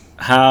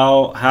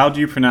How do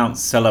you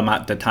pronounce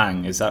Selamat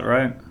Datang? Is that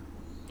right?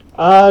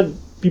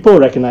 People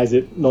recognize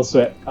it, no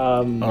sweat.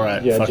 All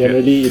right. Yeah, fuck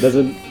generally it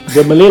doesn't.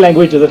 The Malay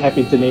language doesn't have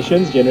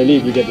intonations. Generally,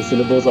 if you get the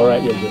syllables all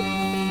right, you're good.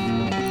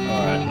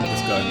 All right.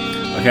 Let's go.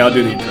 Okay, I'll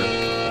do the intro.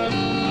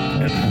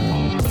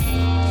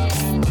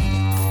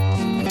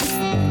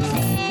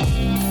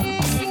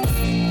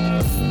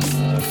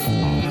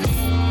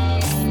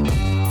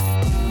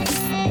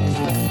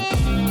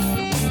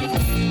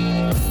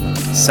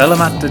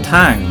 Selamat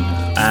Datang,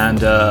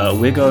 and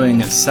we're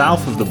going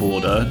south of the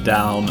border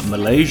down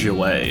Malaysia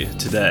way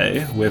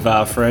today with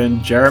our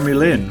friend Jeremy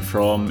Lin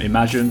from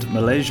Imagined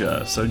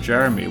Malaysia. So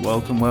Jeremy,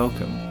 welcome.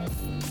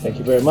 Thank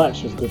you very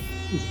much. It's good.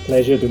 It's a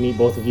pleasure to meet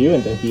both of you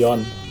and to be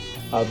on.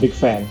 A big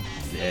fan.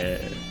 Yeah,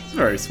 it's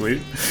very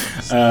sweet.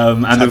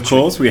 And of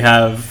course we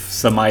have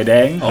Samai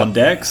Deng on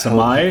deck.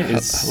 Samai,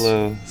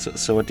 hello.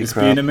 So it's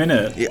been a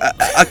minute. Yeah,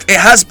 it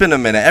has been a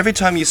minute. Every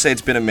time you say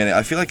it's been a minute,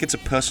 I feel like it's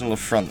a personal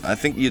affront. I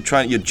think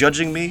you're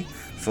judging me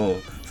for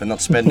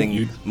not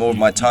spending more of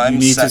my time. You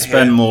need to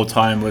spend here. more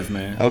time with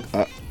me.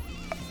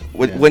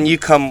 When you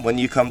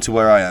come to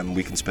where I am,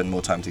 we can spend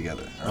more time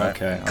together.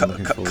 Right? Okay.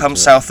 Come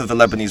south of the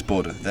Lebanese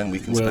border, then we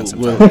can spend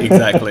some time.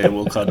 Exactly.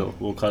 We'll cuddle.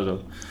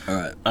 All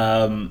right.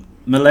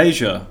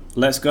 Malaysia,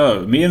 let's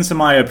go. Me and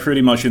Samai are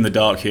pretty much in the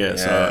dark here,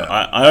 so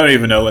I don't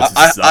even know where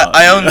to start.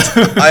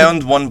 I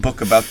owned one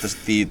book about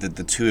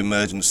the two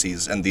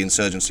emergencies and the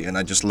insurgency, and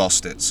I just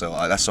lost it. So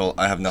that's all.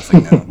 I have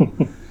nothing now.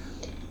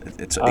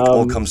 It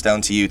all comes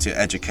down to you to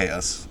educate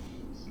us.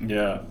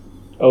 Yeah.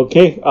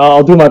 Okay,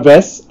 I'll do my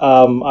best.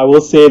 I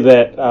will say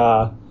that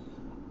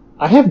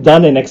I have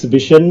done an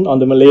exhibition on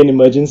the Malayan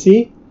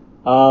emergency,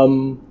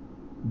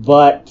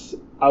 but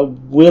I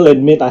will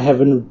admit I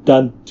haven't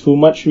done too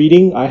much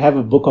reading. I have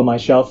a book on my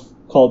shelf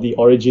called The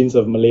Origins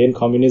of Malayan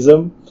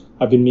Communism.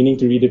 I've been meaning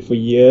to read it for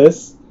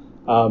years.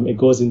 It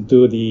goes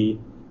into the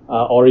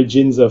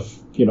origins of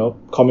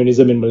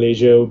communism in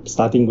Malaysia,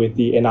 starting with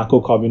the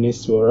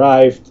anarcho-communists who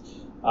arrived,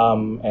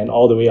 and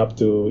all the way up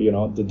to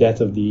the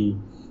death of the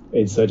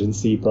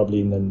insurgency,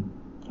 probably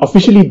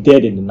officially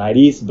dead in the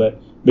 90s, but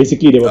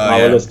basically they were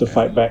powerless to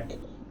fight back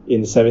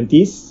in the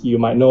 70s. You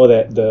might know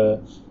that the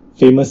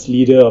famous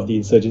leader of the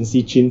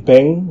insurgency, Chin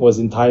Peng, was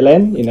in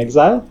Thailand in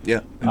exile.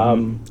 Yeah.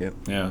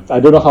 I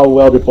don't know how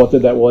well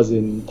reported that was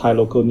in Thai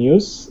local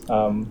news.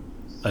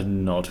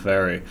 Not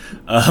very.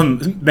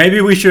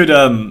 Maybe we should,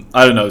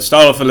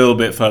 start off a little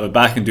bit further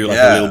back and do a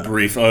little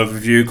brief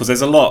overview, because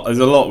there's a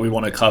lot we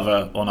want to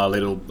cover on our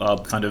little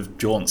kind of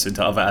jaunts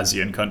into other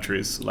ASEAN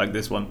countries like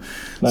this one.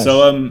 Nice.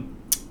 So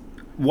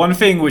one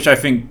thing which I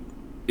think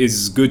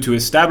is good to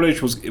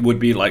establish would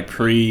be like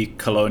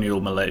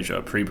pre-colonial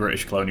Malaysia,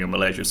 pre-British colonial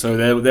Malaysia. So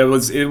there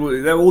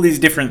were all these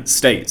different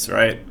states,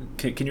 right?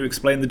 Can you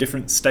explain the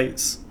different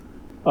states?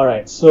 All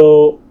right.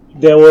 So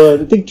there were,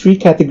 I think, 3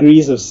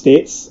 categories of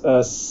states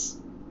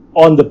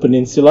on the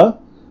peninsula.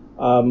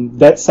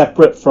 That's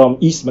separate from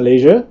East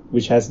Malaysia,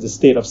 which has the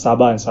state of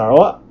Sabah and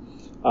Sarawak.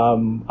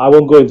 I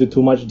won't go into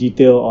too much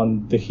detail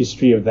on the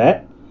history of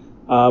that.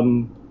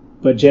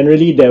 But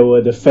generally, there were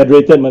the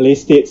federated Malay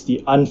states,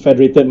 the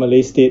unfederated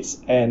Malay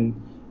states, and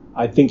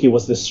I think it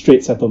was the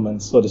Strait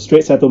settlements. So the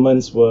Strait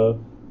settlements were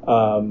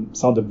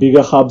some of the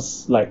bigger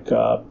hubs, like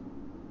I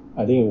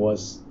think it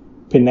was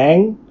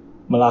Penang,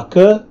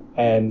 Malacca,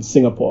 and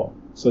Singapore.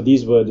 So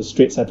these were the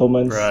Strait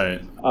settlements.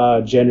 Right.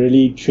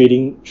 Generally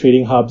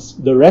trading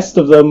hubs. The rest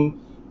of them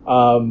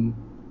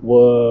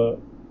were,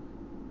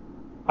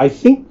 I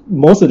think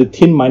most of the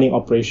tin mining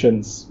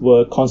operations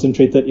were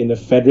concentrated in the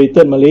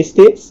federated Malay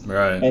states.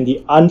 Right. And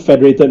the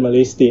unfederated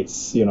Malay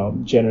states,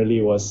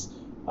 generally was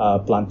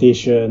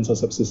plantations or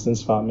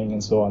subsistence farming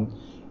and so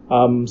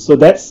on. So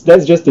that's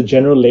just the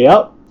general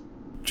layout.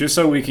 Just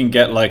so we can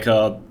get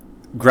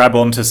grab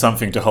onto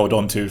something to hold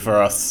on to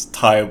for us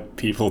Thai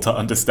people to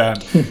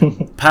understand.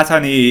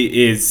 Patani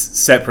is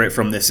separate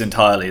from this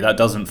entirely. That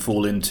doesn't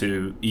fall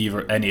into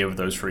any of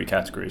those 3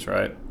 categories,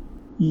 right?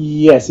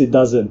 Yes, it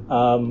doesn't.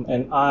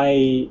 And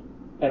I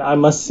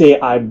must say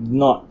I'm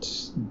not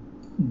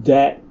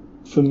that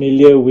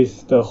familiar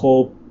with the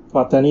whole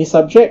Patani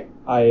subject.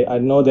 I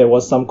know there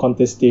was some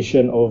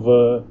contestation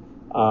over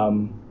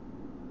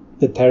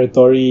the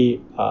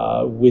territory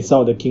with some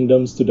of the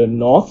kingdoms to the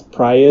north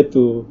prior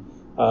to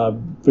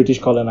British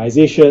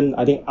colonization.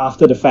 I think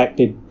after the fact,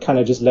 they kind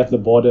of just left the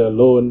border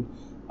alone.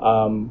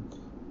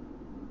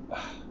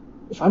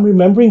 If I'm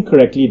remembering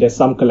correctly, there's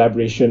some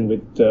collaboration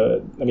with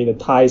the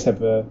Thais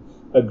have a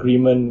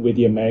agreement with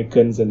the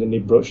Americans, and then they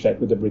broached that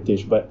with the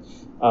British. But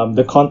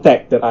the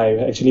contact that I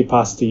actually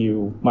passed to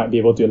you might be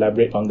able to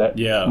elaborate on that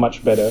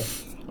much better.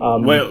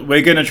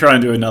 We're going to try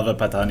and do another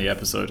Patani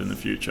episode in the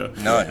future.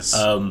 Nice.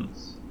 I'm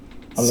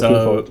looking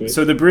forward to it.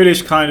 So the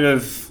British kind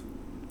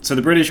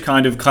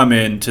of come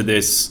into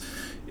this.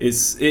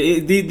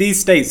 These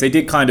states, they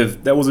did kind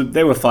of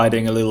they were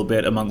fighting a little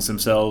bit amongst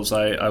themselves.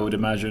 I would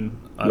imagine.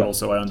 I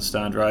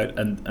understand, right?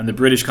 And the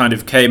British kind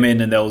of came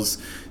in and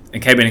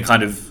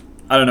kind of,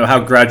 I don't know how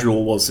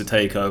gradual was the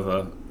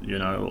takeover,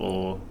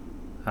 or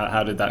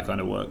how did that kind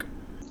of work?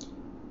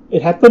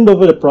 it happened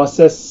over the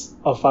process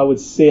of, I would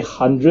say,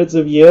 hundreds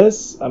of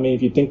years. I mean,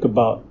 if you think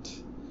about,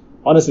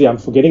 honestly, I'm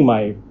forgetting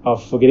my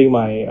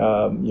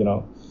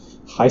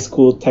high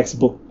school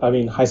textbook. I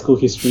mean, high school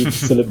history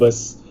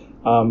syllabus.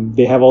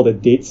 They have all the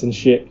dates and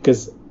shit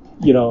because,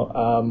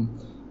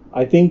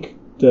 I think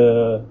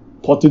the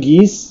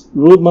Portuguese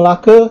ruled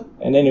Malacca,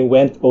 and then it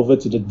went over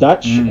to the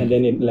Dutch, and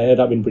then it landed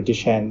up in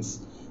British hands.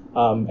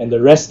 And the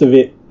rest of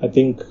it, I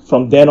think,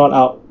 from then on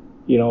out,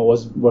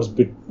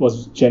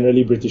 was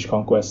generally British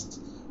conquest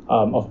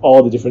of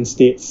all the different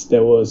states.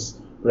 There was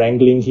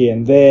wrangling here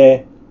and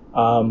there.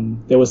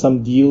 There were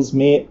some deals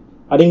made.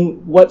 I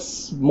think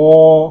what's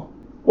more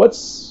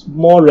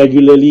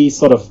regularly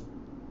sort of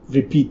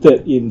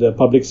repeated in the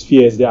public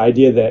sphere is the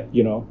idea that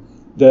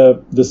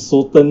the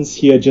sultans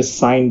here just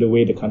signed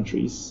away the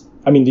countries.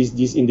 I mean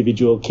these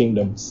individual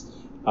kingdoms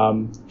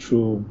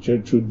through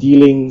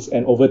dealings,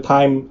 and over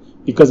time,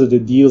 because of the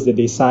deals that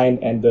they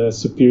signed and the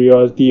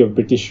superiority of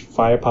British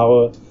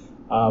firepower,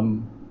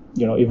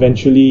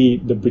 eventually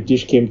the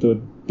British came to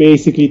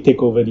basically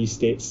take over these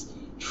states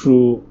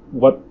through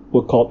what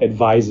were called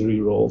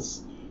advisory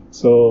roles.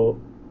 So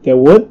there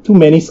weren't too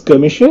many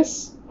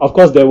skirmishes. Of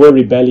course, there were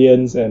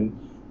rebellions and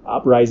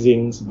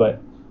uprisings, but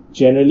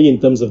generally, in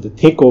terms of the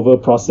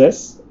takeover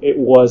process, it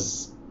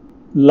was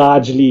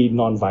largely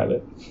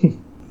non-violent.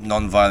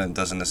 Non-violent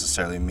doesn't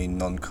necessarily mean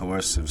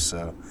non-coercive,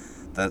 so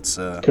that's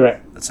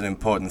correct. That's an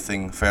important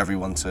thing for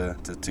everyone to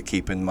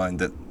keep in mind,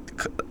 that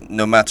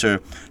no matter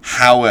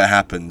how it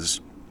happens,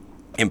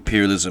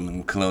 imperialism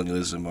and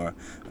colonialism are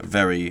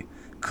very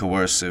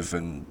coercive,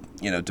 and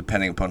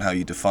depending upon how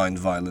you define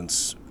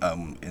violence,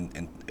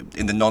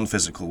 in the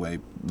non-physical way,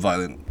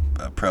 violent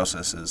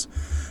processes.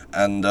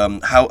 And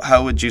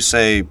how would you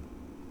say,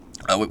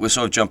 we're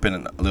sort of jumping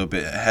a little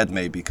bit ahead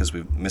maybe because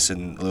we're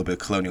missing a little bit of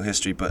colonial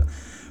history, but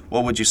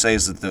what would you say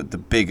is the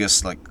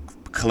biggest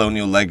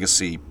colonial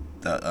legacy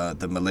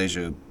that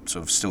Malaysia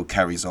sort of still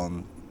carries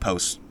on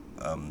post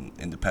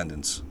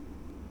independence?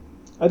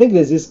 I think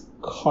there's this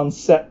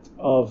concept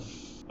of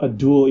a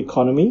dual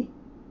economy.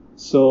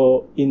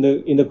 So in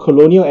the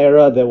colonial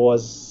era, there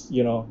was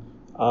the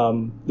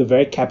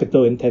very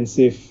capital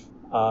intensive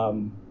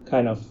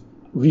kind of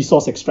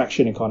resource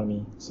extraction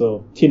economy.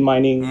 So tin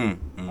mining,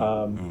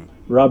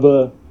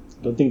 rubber.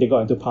 Don't think they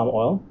got into palm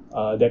oil.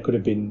 That could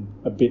have been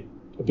a bit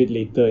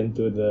later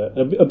into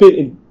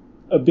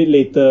a bit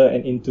later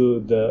and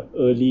into the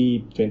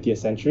early 20th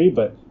century.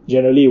 But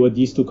generally, it were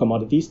these two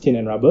commodities, tin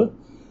and rubber.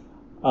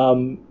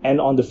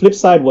 And on the flip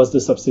side was the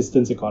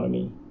subsistence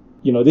economy.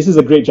 This is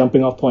a great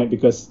jumping off point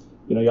because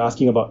you're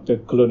asking about the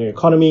colonial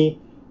economy.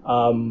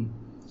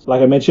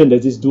 Like I mentioned,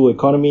 there's this dual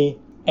economy,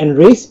 and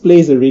race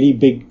plays a really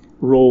big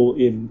role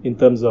in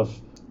terms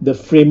of the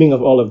framing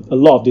of a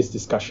lot of this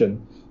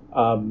discussion.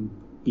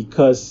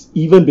 Because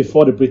even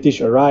before the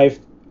British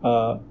arrived,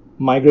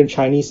 migrant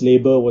Chinese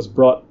labor was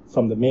brought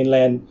from the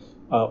mainland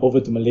over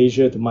to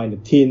Malaysia to mine the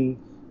tin.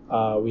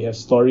 We have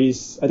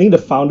stories. I think the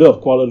founder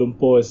of Kuala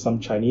Lumpur is some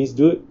Chinese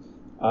dude,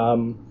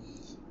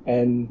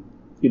 and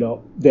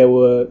there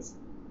were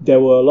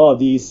a lot of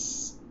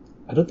these.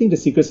 I don't think the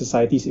secret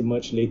societies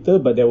emerged later,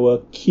 but there were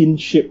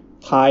kinship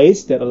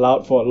ties that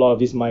allowed for a lot of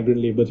this migrant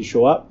labor to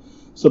show up.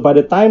 So by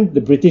the time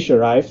the British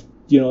arrived,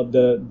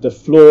 the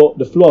flow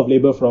of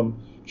labor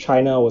from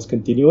China was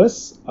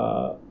continuous.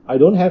 I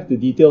don't have the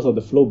details of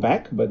the flow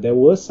back, but there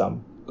were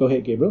some. Go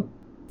ahead, Gabriel.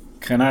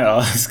 Can I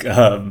ask?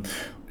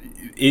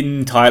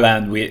 In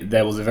Thailand,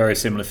 there was a very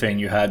similar thing.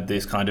 You had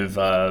this kind of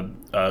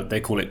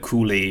they call it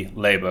coolie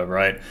labor,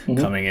 right,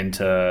 coming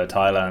into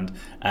Thailand,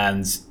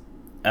 and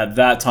at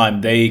that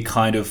time they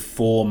kind of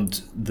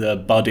formed the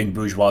budding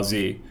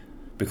bourgeoisie,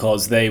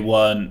 because they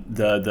weren't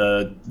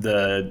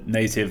the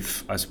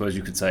native, I suppose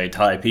you could say,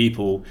 Thai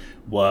people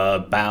were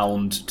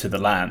bound to the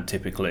land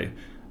typically,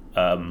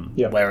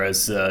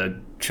 whereas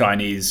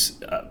Chinese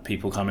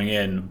people coming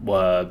in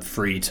were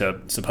free to,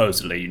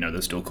 supposedly,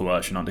 there's still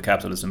coercion under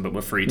capitalism, but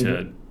were free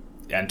to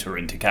enter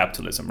into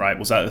capitalism, right?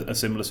 Was that a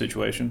similar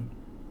situation?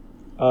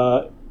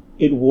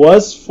 It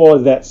was for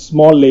that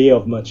small layer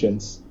of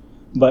merchants,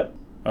 but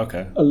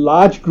a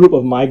large group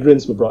of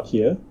migrants were brought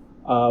here.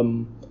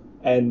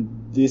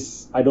 And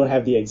this, I don't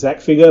have the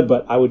exact figure,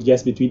 but I would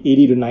guess between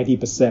 80 to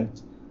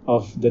 90%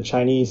 of the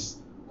Chinese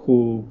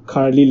who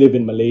currently live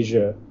in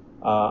Malaysia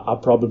are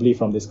probably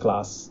from this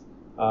class.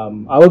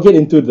 I will get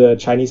into the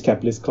Chinese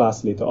capitalist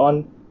class later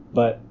on,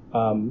 but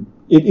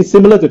it's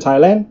similar to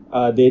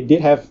Thailand. They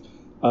did have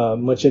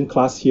merchant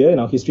class here, and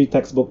our history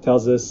textbook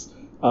tells us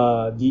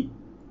the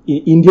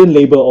Indian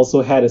labor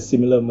also had a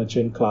similar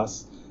merchant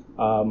class.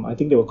 I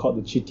think they were called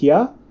the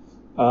Chitia.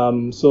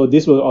 So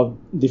this was of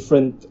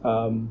different.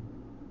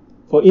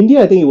 For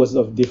India, I think it was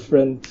of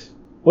different.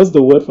 What's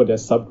the word for their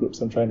subgroups?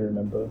 I'm trying to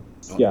remember.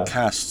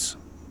 Castes.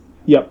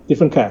 Yep,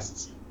 different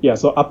castes. Yeah,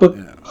 so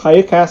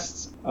higher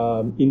castes.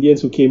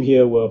 Indians who came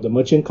here were of the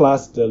merchant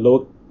class. The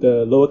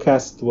lower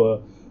castes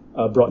were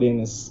brought in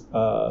as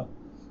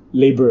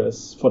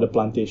laborers for the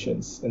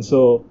plantations. And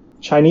so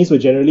Chinese were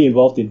generally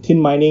involved in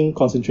tin mining,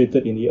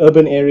 concentrated in the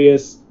urban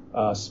areas.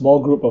 Small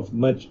group of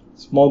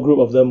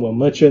them were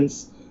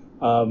merchants.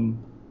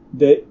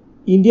 The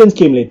Indians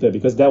came later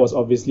because that was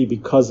obviously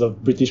because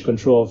of British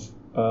control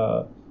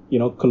of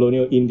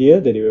colonial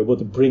India that they were able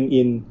to bring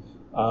in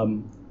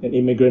an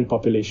immigrant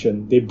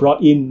population. They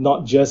brought in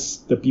not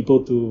just the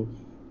people to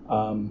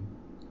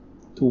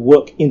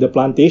work in the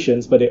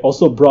plantations, but they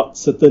also brought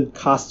certain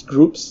caste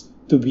groups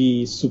to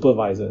be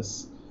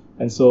supervisors.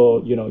 And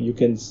so you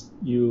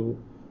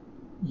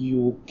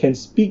can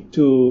speak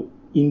to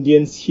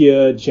Indians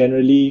here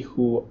generally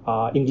who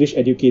are English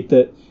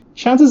educated.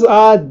 Chances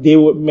are they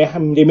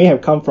may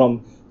have come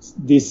from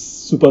this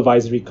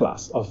supervisory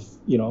class of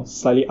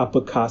slightly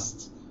upper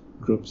caste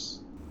groups.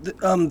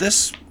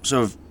 This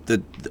sort of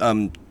the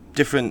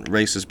different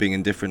races being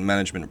in different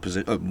management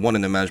position, one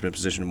in a management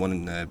position, one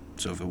in a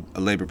sort of a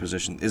labor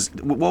position.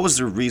 What was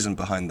the reason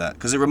behind that?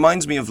 Because it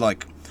reminds me of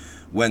like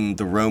when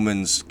the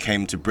Romans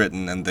came to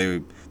Britain and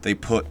they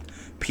put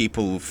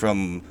people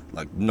from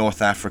like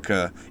North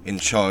Africa in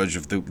charge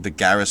of the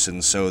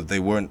garrison, so they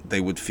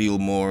would feel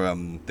more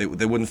they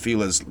wouldn't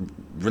feel as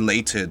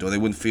related, or they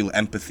wouldn't feel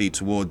empathy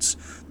towards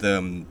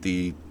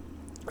the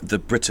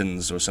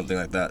Britons or something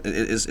like that.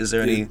 Is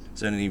there any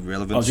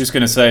relevance? I was just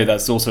going to say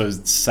that also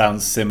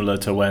sounds similar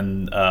to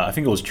when I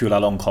think it was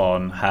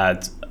Chulalongkorn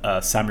had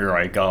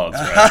samurai guards,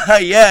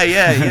 right?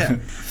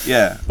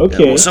 yeah.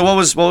 Okay. Yeah. So what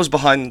was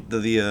behind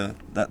the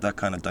that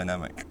kind of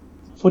dynamic?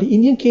 For the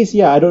Indian case,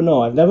 I don't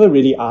know. I've never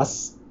really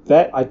asked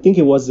that. I think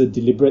it was a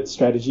deliberate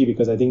strategy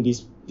because I think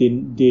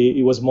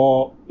it was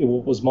more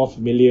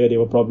familiar. They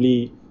were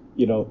probably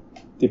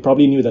they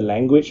probably knew the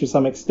language to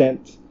some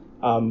extent.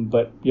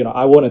 But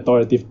I won't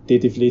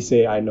authoritatively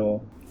say I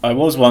know. I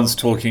was once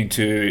talking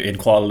to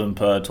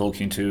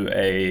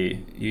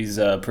he's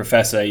a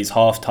professor. He's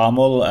half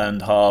Tamil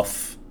and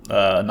half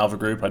another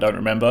group. I don't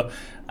remember.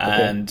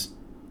 And okay.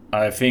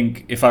 I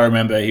think if I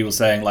remember, he was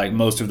saying like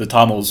most of the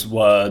Tamils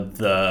were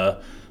the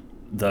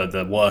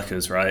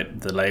workers, right?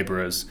 The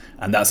laborers.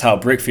 And that's how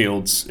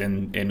Brickfields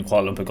in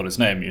Kuala Lumpur got its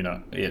name,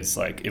 It's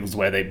like, it was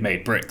where they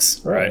made bricks,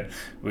 right?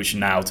 Which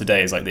now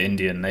today is like the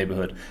Indian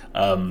neighborhood.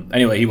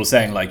 Anyway, he was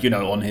saying like,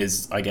 on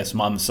his, I guess,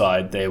 mum's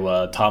side, they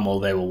were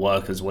Tamil, they were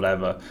workers,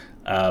 whatever,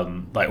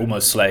 like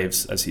almost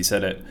slaves, as he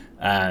said it.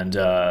 And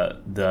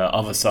the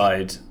other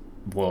side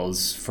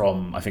was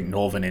from, I think,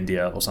 northern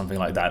India or something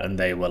like that, and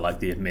they were like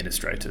the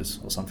administrators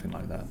or something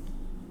like that.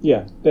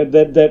 Yeah,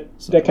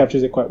 that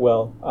captures it quite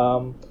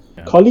well.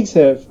 Colleagues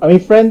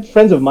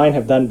friends of mine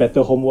have done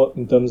better homework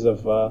in terms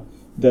of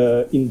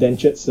the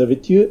indentured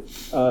servitude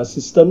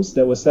systems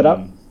that were set up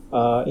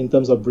in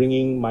terms of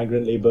bringing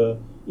migrant labor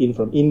in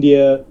from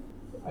India.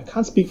 I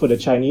can't speak for the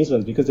Chinese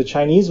ones because the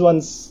Chinese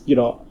ones,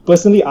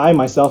 personally, I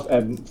myself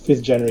am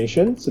 5th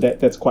generation, so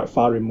that's quite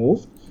far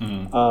removed.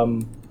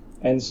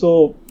 And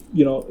so,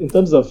 in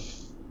terms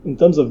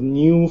of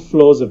new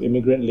flows of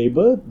immigrant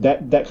labor,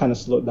 that kind of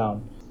slowed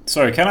down.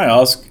 Sorry, can I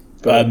ask,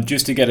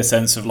 just to get a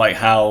sense of like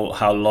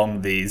how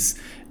long these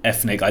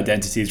ethnic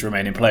identities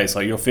remain in place?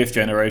 Like, you're 5th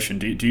generation.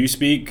 Do you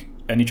speak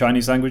any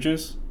Chinese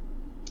languages?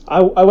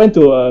 I went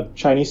to a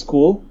Chinese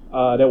school.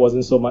 That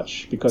wasn't so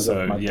much because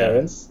of my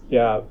parents.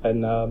 Yeah,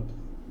 and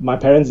my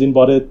parents didn't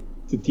bother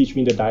to teach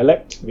me the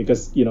dialect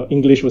because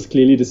English was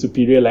clearly the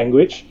superior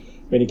language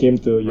when it came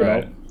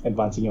to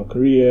advancing your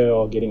career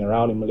or getting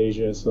around in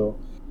Malaysia. So,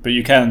 but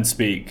you can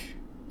speak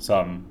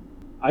some.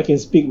 I can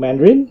speak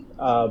Mandarin,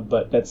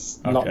 but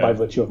that's not by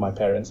virtue of my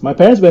parents. My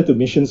parents went to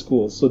mission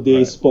schools, so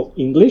they spoke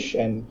English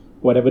and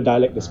whatever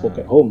dialect they spoke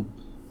at home.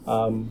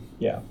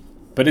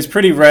 But it's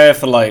pretty rare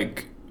for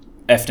like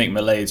ethnic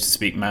Malays to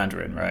speak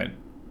Mandarin, right?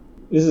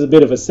 This is a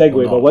bit of a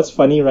segue, but what's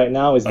funny right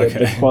now is that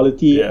the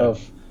quality of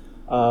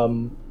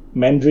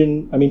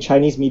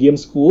Chinese medium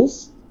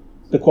schools,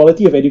 the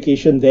quality of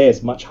education there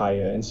is much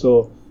higher. And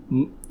so,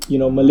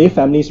 Malay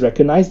families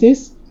recognize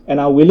this and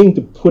are willing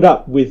to put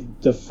up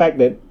with the fact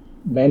that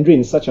Mandarin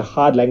is such a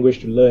hard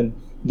language to learn.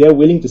 They're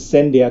willing to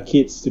send their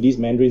kids to these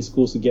Mandarin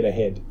schools to get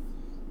ahead.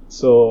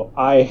 So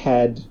I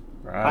had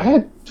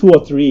 2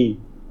 or 3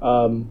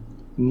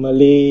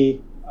 Malay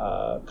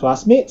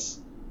classmates,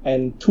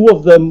 and 2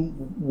 of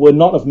them were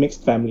not of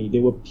mixed family. They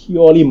were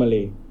purely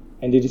Malay,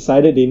 and they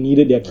decided they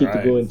needed their kid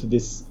to go into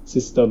this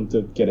system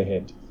to get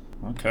ahead.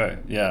 Okay,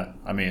 yeah.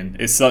 I mean,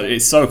 it's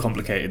so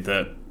complicated,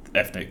 the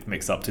ethnic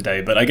mix-up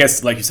today. But I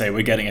guess, like you say,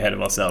 we're getting ahead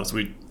of ourselves.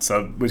 We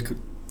could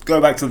go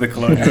back to the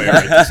colonial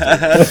era,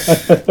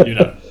 just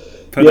to,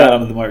 put that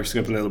under the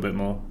microscope a little bit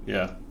more.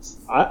 Yeah.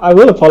 I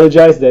will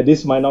apologize that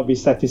this might not be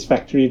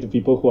satisfactory to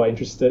people who are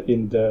interested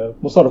in the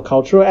more sort of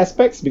cultural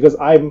aspects, because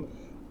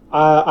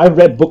I've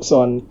read books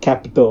on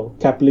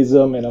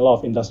capitalism, and a lot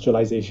of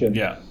industrialization.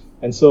 Yeah.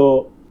 And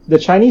so the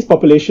Chinese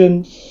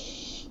population,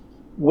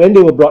 when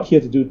they were brought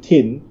here to do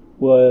tin,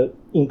 were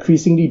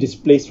increasingly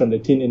displaced from the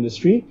tin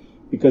industry,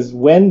 because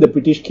when the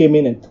British came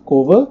in and took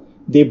over,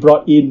 they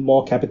brought in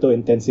more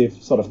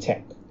capital-intensive sort of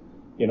tech.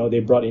 They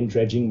brought in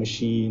dredging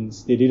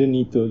machines. They didn't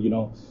need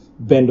to,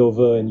 bend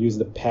over and use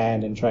the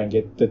pan and try and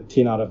get the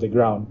tin out of the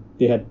ground.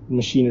 They had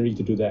machinery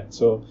to do that.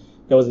 So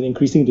there was an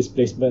increasing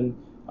displacement.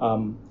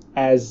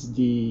 as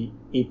the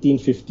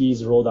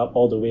 1850s rolled up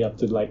all the way up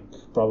to like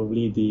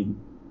probably the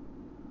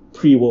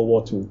pre-World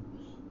War II.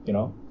 You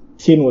know,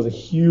 tin was a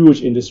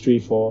huge industry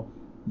for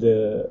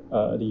the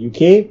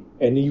UK,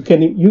 and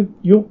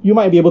you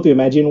might be able to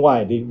imagine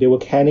why they were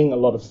canning a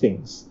lot of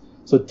things.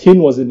 So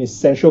tin was an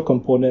essential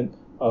component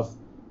of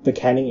the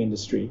canning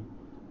industry.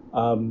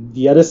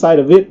 The other side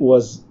of it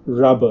was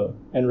rubber,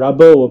 and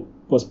rubber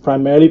was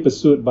primarily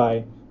pursued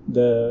by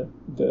the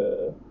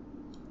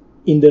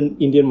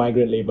Indian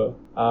migrant labor,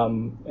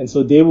 and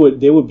so they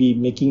would be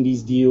making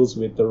these deals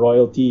with the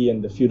royalty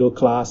and the feudal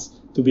class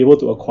to be able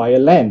to acquire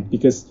land,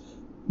 because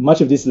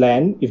much of this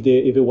land, if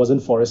it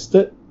wasn't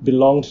forested,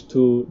 belonged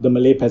to the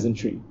Malay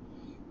peasantry.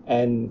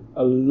 And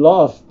a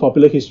lot of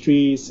popular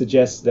history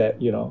suggests that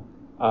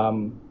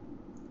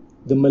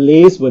the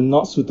Malays were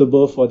not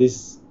suitable for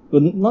this.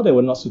 Well, not that they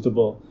were not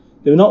suitable.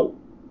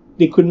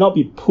 They could not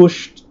be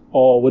pushed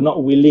or were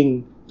not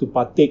willing to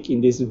partake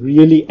in this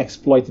really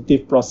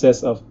exploitative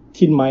process of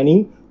tin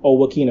mining or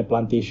working in a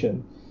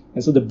plantation.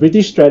 And so the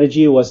British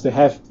strategy was to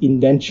have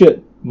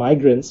indentured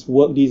migrants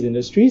work these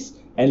industries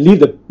and leave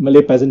the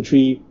Malay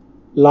peasantry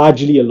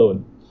largely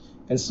alone.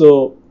 And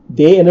so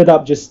they ended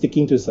up just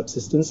sticking to the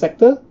subsistence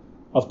sector.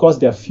 Of course,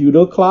 their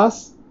feudal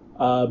class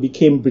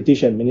became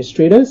British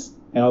administrators,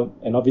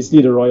 and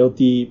obviously the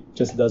royalty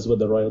just does what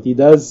the royalty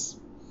does.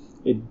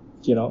 It,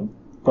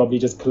 probably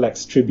just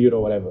collects tribute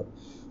or whatever.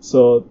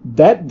 So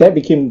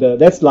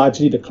that's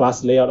largely the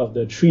class layout of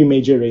the three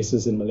major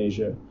races in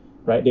Malaysia,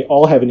 right? They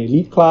all have an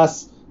elite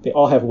class. They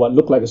all have what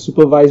look like a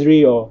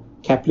supervisory or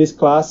capitalist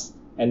class,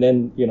 and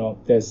then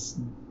there's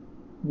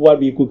what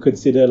we could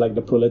consider like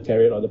the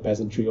proletariat or the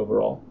peasantry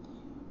overall.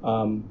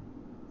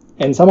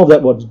 And some of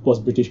that was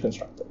British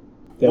constructed.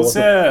 Was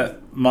there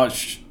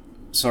much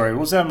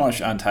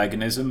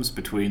antagonisms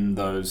between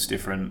those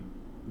different,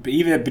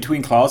 either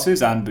between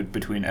classes and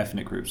between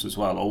ethnic groups as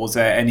well, or was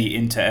there any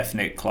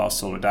inter-ethnic class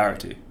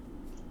solidarity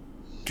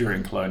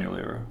during colonial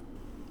era?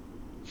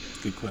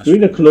 Good question.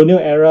 During the colonial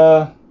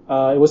era,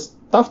 it was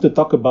tough to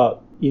talk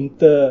about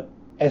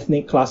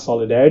inter-ethnic class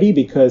solidarity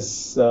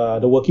because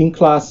the working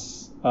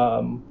class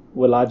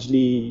were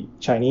largely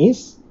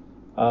Chinese.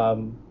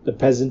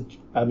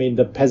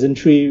 The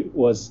peasantry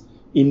was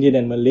Indian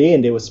and Malay,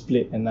 and they were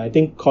split. And I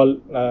think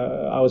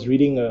I was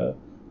reading an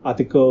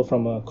article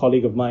from a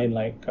colleague of mine,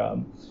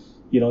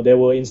 there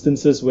were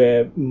instances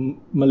where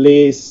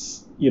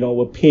Malays,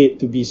 were paid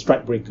to be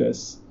strike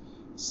breakers.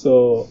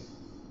 So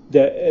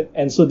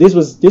this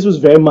was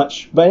very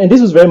much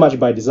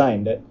by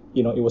design, that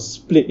it was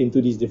split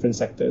into these different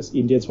sectors: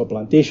 Indians for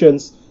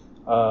plantations,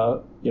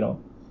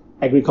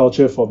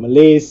 agriculture for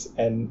Malays,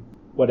 and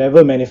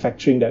whatever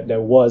manufacturing that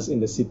there was in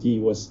the city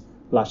was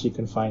largely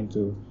confined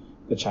to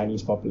the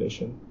Chinese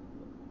population.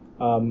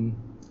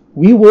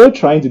 We were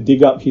trying to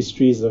dig up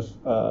histories of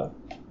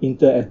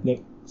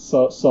inter-ethnic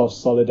sort of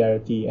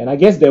solidarity, and I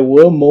guess there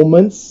were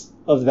moments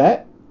of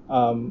that,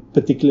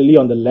 particularly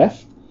on the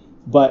left,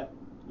 but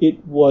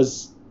it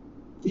was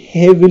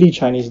heavily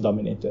Chinese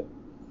dominated.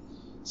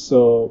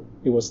 So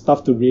it was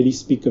tough to really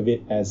speak of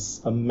it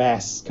as a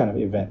mass kind of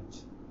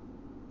event.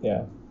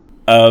 Yeah.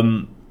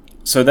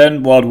 So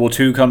then World War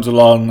II comes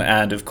along,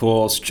 and of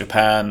course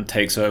Japan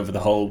takes over the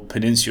whole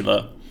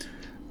peninsula.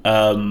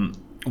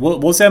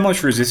 Was there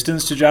much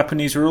resistance to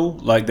Japanese rule,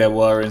 like there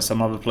were in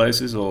some other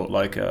places, or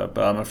like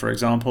Burma, for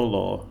example,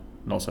 or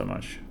not so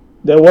much?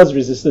 There was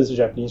resistance to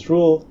Japanese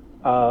rule.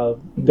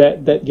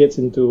 That gets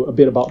into a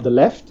bit about the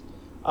left,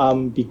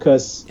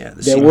 because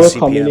there were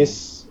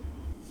communists.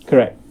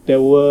 Correct.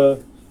 There were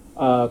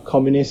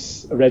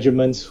communist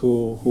regiments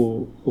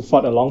who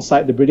fought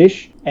alongside the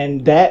British,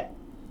 and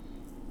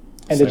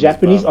the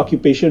Japanese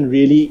occupation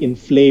really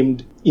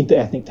inflamed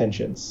inter-ethnic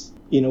tensions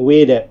in a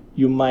way that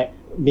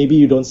maybe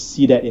you don't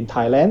see that in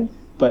Thailand,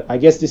 but I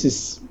guess this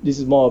is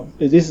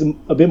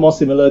a bit more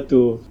similar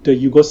to the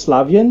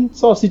Yugoslavian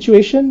sort of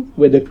situation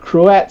where the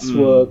Croats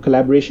were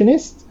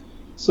collaborationists.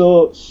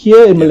 So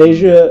here in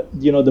Malaysia,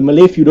 the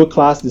Malay feudal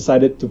class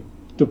decided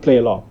to play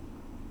along,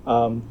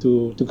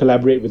 to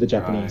collaborate with the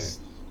Japanese,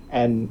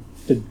 and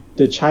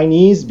the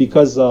Chinese,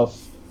 because of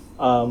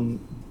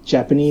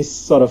Japanese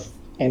sort of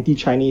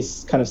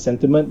anti-Chinese kind of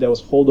sentiment that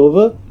was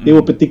holdover, they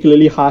were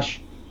particularly harsh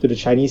to the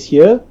Chinese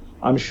here.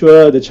 I'm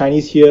sure the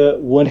Chinese here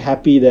weren't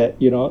happy that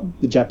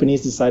the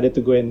Japanese decided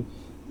to go and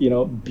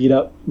beat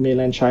up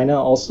mainland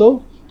China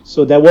also.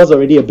 So there was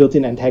already a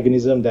built-in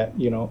antagonism that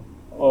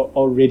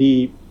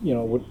already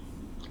would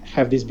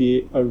have this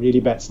be a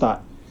really bad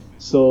start.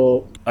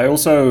 So I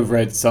also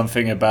read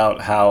something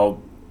about how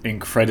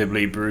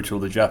incredibly brutal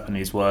the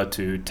Japanese were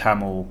to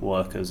Tamil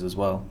workers as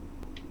well.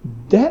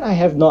 That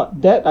I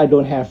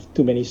don't have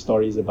too many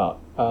stories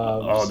about.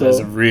 There's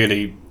a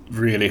really,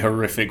 really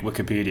horrific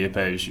Wikipedia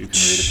page you can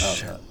read about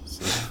that.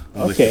 So.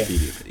 Okay.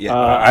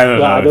 I don't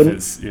know if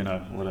it's,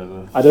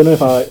 whatever. I don't know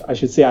if I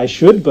should say I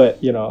should, but,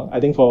 I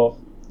think for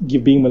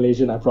being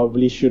Malaysian, I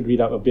probably should read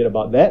up a bit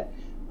about that.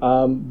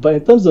 But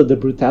in terms of the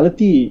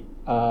brutality,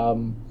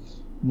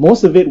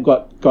 most of it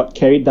got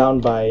carried down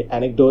by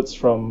anecdotes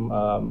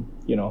from,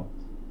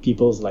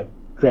 people's like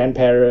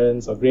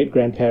grandparents or great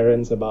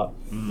grandparents about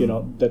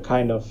the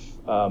kind of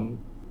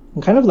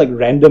like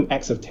random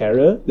acts of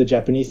terror the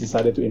Japanese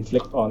decided to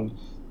inflict on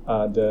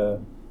the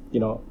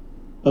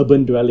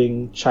urban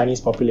dwelling Chinese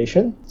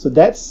population. So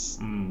that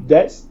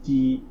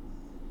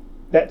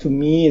to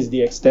me is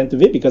the extent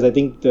of it, because I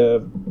think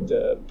the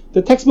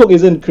textbook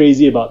isn't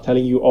crazy about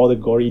telling you all the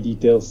gory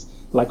details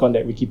like on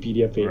that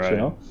Wikipedia page,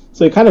 right.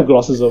 So it kind of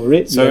glosses over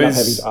it. So you're not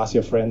having to ask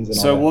your friends and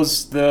all that. So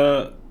was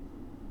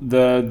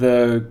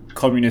the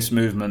communist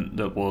movement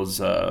that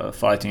was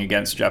fighting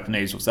against the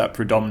Japanese, was that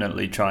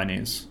predominantly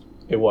Chinese?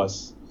 It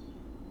was.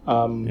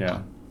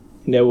 Yeah.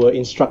 There were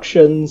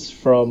instructions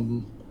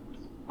from,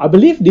 I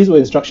believe these were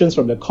instructions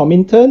from the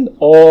Comintern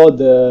or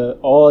the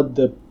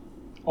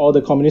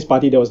Communist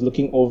Party that was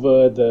looking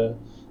over the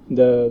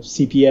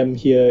CPM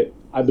here.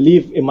 I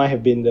believe it might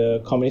have been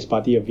the Communist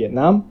Party of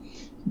Vietnam.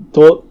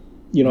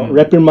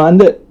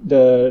 Reprimanded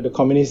the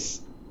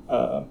communist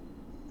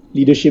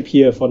leadership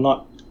here for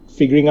not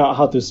figuring out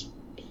how to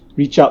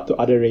reach out to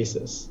other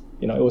races.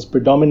 It was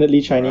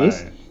predominantly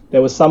Chinese. Right.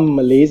 There was some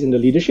Malays in the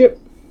leadership,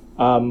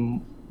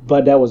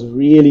 but that was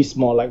really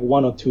small, like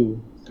one or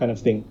two kind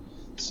of thing.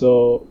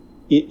 So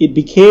it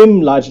became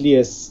largely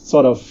a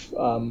sort of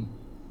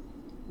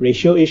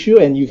racial issue,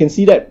 and you can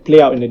see that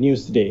play out in the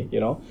news today,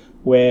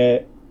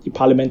 where the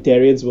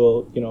parliamentarians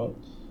will,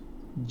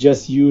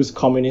 just use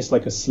communists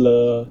like a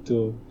slur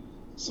to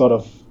sort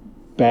of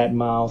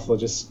badmouth or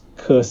just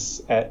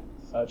curse at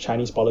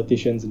Chinese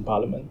politicians in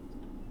parliament.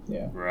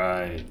 Yeah.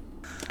 Right.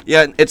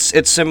 Yeah,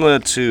 it's similar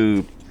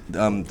to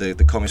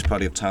the Communist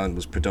Party of Thailand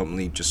was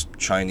predominantly just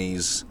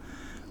Chinese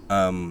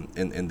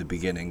in the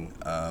beginning,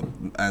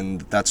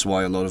 and that's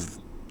why a lot of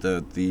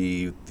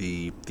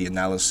the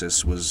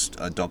analysis was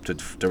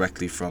adopted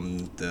directly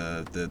from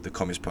the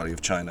Communist Party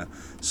of China.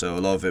 So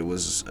a lot of it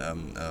was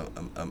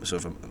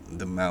sort of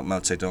the Mao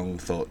Zedong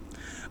thought.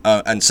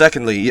 And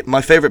secondly,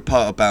 my favorite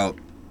part about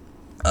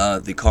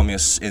the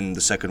communists in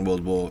the Second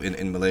World War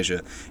in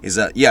Malaysia is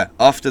that,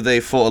 after they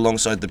fought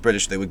alongside the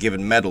British, they were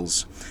given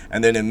medals,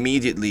 and then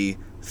immediately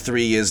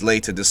 3 years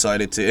later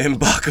decided to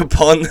embark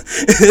upon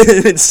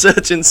an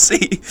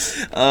insurgency.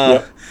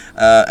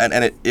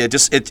 And it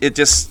just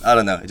I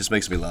don't know, it just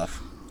makes me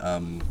laugh.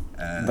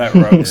 That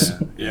rose.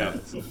 Yeah.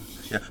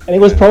 And it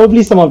was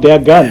probably some of their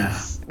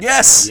guns.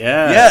 Yes.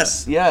 Yeah.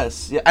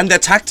 Yes. And their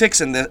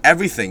tactics and their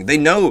everything. They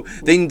knew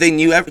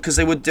because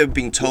they would have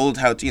been told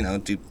how to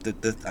do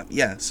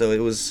the. So it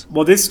was.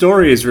 Well, this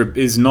story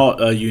is not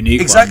a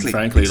unique one,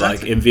 frankly. Exactly.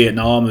 Like in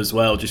Vietnam as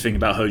well. Just think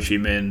about Ho Chi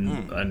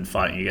Minh and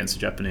fighting against the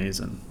Japanese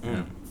and.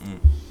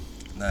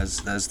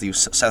 There's the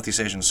Southeast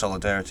Asian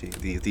solidarity,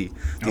 the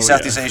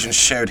Southeast Asian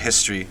shared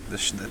history.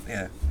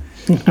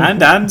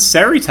 and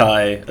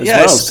Seritai as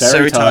well.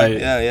 Seritai,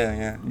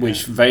 yeah.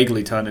 Which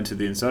vaguely turned into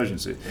the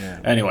insurgency. Yeah.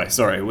 Anyway,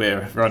 sorry,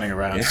 we're running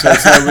around. So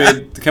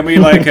can we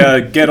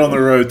get on the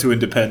road to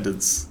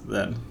independence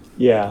then?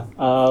 Yeah.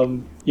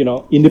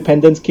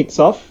 Independence kicks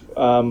off.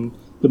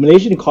 The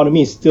Malaysian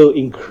economy is still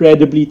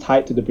incredibly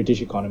tied to the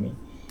British economy,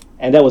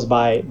 and that was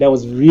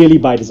really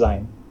by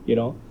design.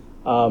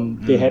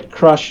 They had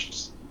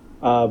crushed.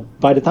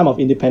 By the time of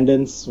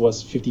independence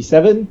was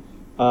 57.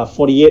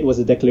 48 was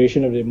the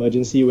declaration of the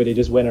emergency, where they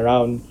just went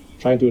around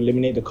trying to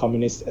eliminate the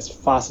communists as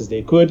fast as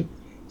they could,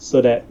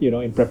 so that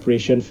in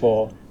preparation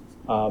for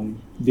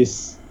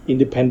this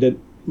independent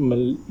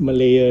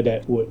Malaya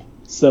that would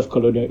serve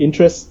colonial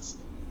interests.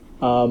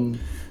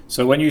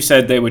 So when you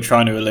said they were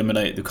trying to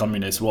eliminate the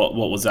communists, what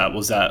was that?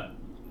 Was that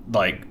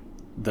like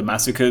the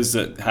massacres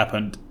that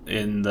happened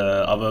in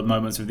the other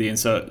moments of the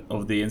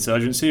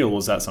insurgency, or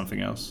was that something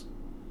else?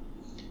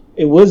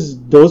 It was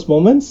those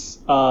moments,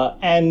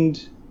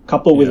 and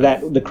coupled with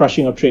that, the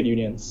crushing of trade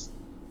unions.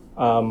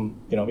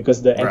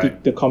 Because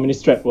the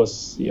communist threat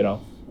was, a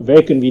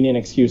very convenient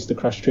excuse to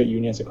crush trade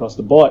unions across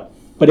the board,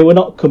 but they were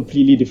not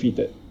completely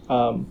defeated.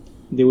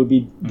 They would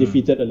be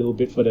defeated a little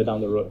bit further down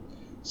the road.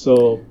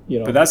 So,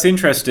 But that's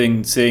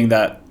interesting, seeing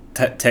that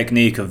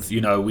technique of,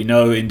 we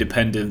know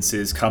independence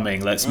is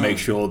coming, let's make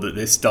sure that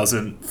this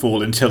doesn't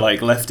fall into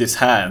leftist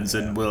hands,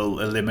 and we'll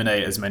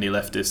eliminate as many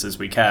leftists as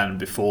we can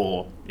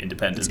before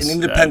independence. It's an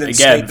independent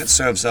state that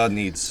serves our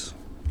needs.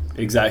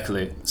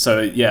 Exactly.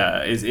 So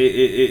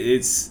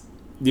it's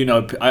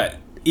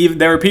even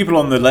there are people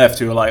on the left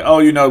who are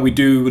like, we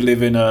do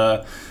live in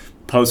a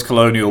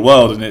post-colonial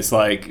world, and it's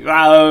like,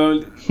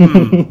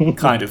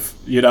 kind of,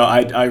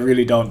 I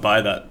really don't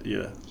buy that.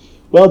 Yeah.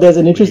 Well, there's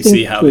an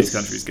interesting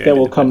twist that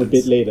will come a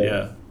bit later.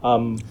 Yeah.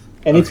 And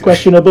it's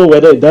questionable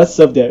whether it does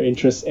serve their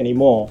interests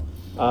anymore.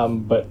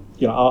 But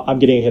I'm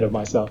getting ahead of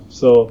myself.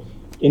 So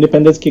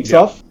independence kicks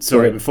off.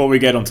 Sorry, before we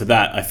get onto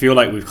that, I feel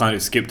like we've kind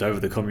of skipped over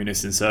the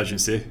communist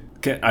insurgency.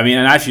 I mean,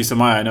 and actually,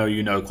 Samaya, I know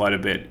you know quite a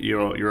bit.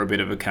 You're a bit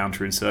of a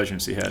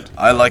counterinsurgency head.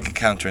 I like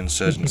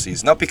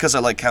counterinsurgencies, not because I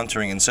like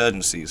countering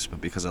insurgencies, but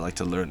because I like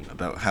to learn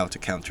about how to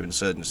counter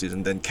insurgencies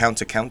and then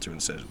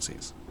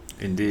counterinsurgencies.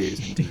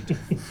 Indeed.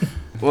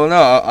 Well, no,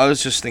 I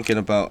was just thinking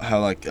about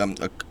how,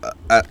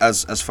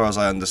 as far as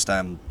I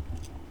understand,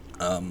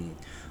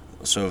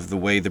 sort of the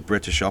way the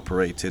British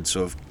operated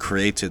sort of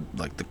created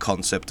like the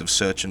concept of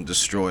search and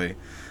destroy,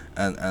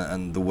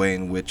 and the way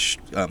in which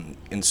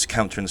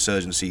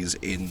counterinsurgencies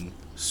in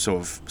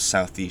sort of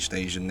Southeast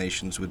Asian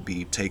nations would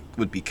be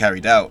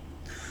carried out.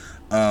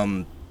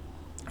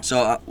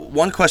 So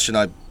one question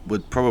I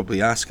would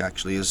probably ask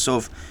actually is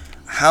sort of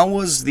how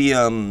was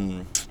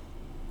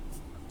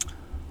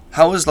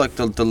like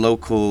the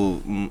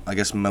local, I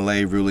guess,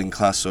 Malay ruling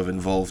class sort of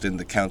involved in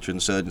the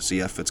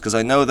counterinsurgency efforts? Because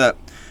I know that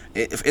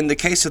if in the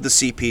case of the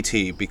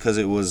CPT, because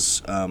it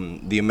was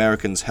the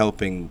Americans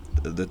helping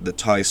the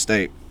Thai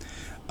state,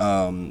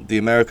 the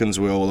Americans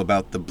were all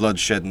about the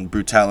bloodshed and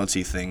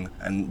brutality thing,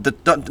 and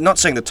not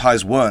saying the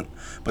Thais weren't,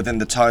 but then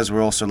the Thais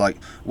were also like,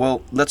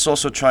 well, let's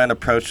also try and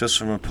approach this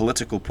from a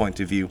political point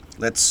of view.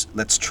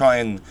 Let's try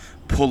and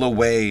pull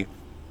away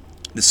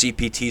the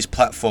CPT's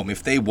platform.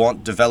 If they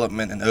want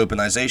development and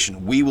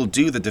urbanization, we will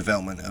do the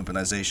development and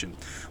urbanization.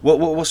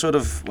 What sort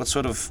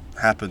of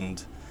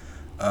happened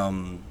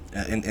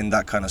in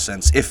that kind of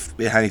sense, if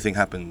anything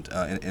happened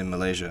in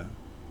Malaysia?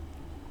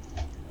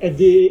 At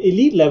the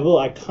elite level,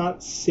 I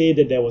can't say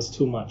that there was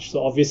too much.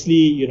 So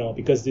obviously,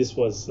 because this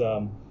was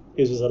a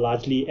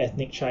largely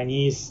ethnic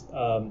Chinese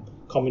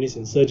communist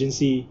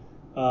insurgency,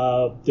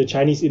 the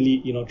Chinese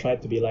elite,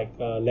 tried to be like,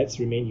 let's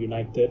remain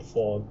united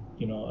for,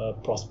 a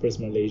prosperous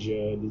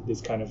Malaysia,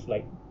 this kind of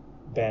like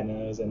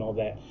banners and all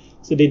that.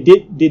 So they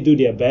did do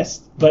their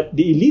best, but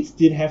the elites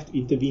didn't have to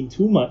intervene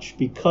too much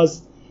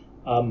because,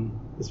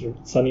 it's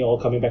suddenly all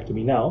coming back to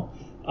me now,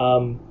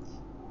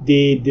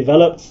 they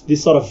developed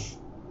this sort of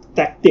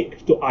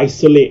tactic to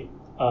isolate,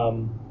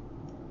 both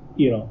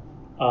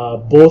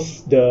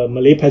the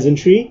Malay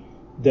peasantry,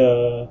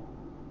 the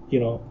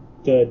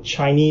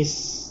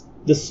Chinese,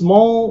 the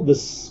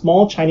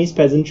small Chinese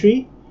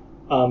peasantry,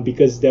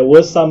 because there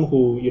were some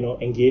who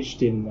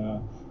engaged in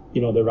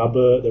the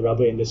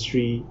rubber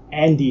industry,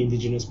 and the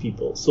indigenous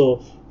people.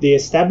 So they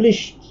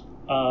established,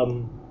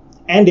 and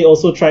they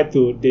also tried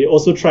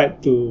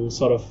to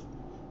sort of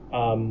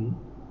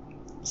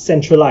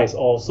centralize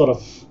or sort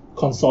of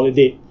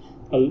consolidate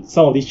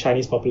some of these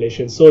Chinese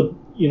populations. So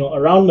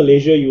around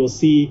Malaysia you will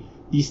see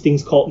these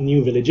things called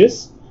new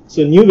villages.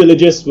 So new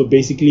villages were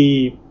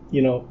basically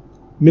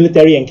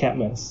military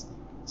encampments.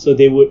 So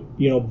they would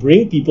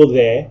bring people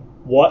there,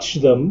 watch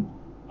them,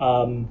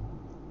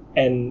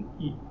 and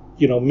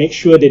make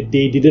sure that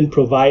they didn't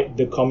provide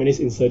the communist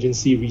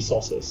insurgency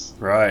resources.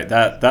 Right.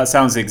 That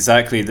sounds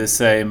exactly the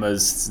same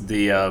as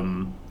the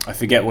I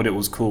forget what it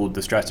was called,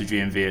 the strategy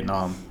in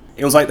Vietnam.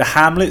 It was like the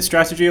Hamlet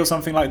strategy or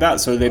something like that.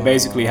 So they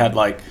basically had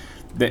like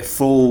the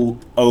full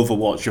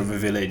overwatch of a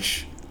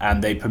village,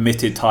 and they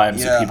permitted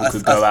times that people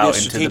could go out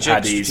into the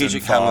paddies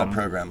and farm. Hamlet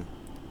program.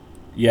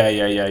 Yeah.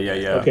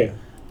 Okay.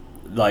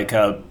 Like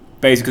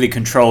basically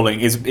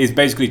controlling is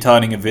basically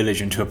turning a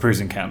village into a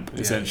prison camp,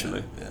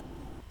 essentially.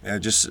 Yeah,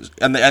 just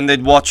and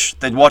they'd watch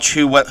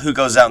who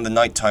goes out in the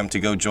nighttime to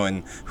go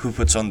join, who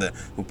puts on their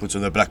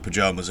black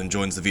pajamas and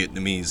joins the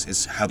Vietnamese,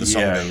 is how the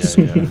song goes.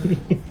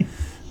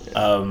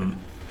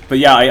 But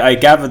yeah, I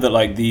gather that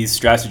like these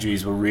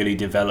strategies were really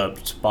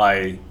developed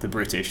by the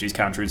British. These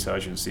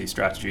counterinsurgency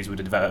strategies were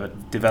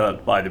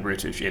developed by the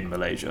British in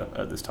Malaysia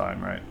at this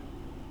time, right?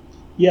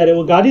 Yeah, there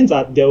were Guardians.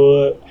 I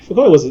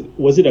forgot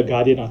was it a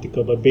Guardian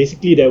article, but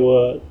basically there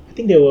were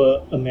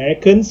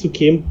Americans who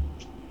came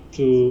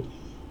to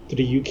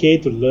the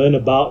UK to learn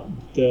about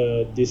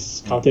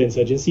this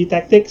counterinsurgency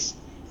tactics,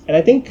 and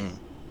I think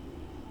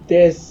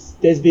there's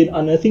been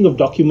unearthing of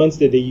documents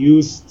that they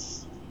used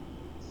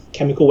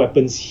chemical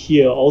weapons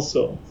here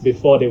also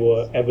before they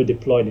were ever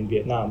deployed in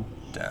Vietnam.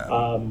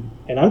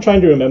 And I'm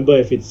trying to remember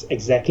if it's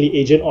exactly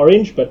Agent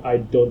Orange, but I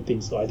don't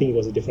think so. I think it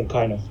was a different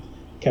kind of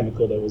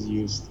chemical that was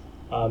used.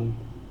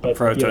 But,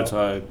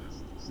 prototype,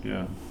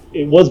 yeah.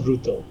 It was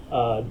brutal.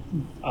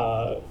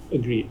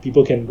 Agreed.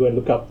 People can go and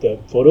look up the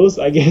photos,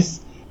 I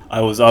guess. I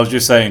was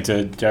just saying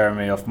to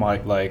Jeremy off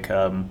mic, like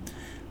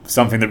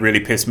something that really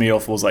pissed me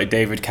off was like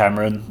David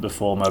Cameron, the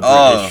former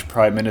British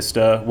Prime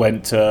Minister,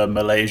 went to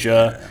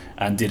Malaysia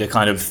and did a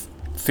kind of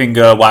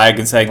finger wag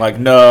and saying like,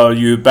 no,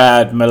 you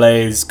bad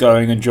Malays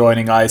going and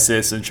joining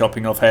ISIS and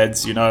chopping off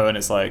heads, and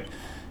it's like,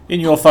 in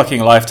your fucking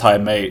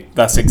lifetime, mate,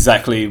 that's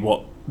exactly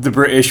what the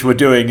British were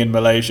doing in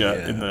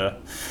Malaysia in the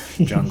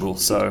jungle.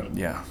 So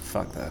yeah,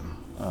 fuck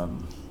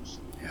them.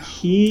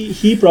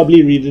 He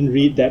probably didn't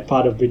read that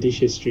part of British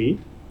history,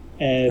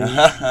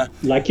 and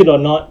like it or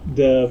not,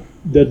 the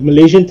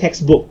Malaysian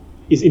textbook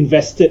is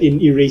invested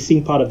in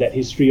erasing part of that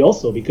history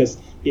also, because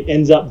it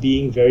ends up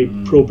being very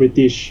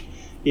pro-British.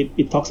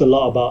 It talks a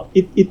lot about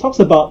it talks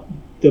about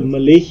the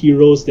Malay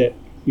heroes that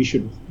we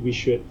should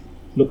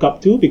look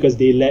up to, because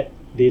they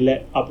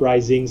led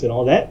uprisings and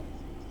all that.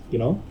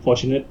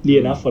 Fortunately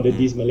enough for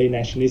these Malay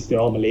nationalists, they're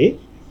all Malay.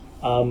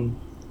 And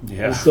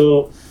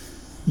so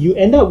you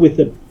end up with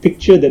a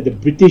picture that the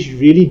British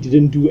really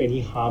didn't do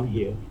any harm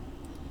here.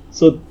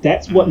 So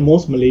that's what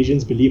most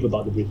Malaysians believe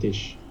about the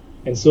British.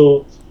 And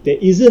so there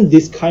isn't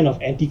this kind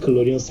of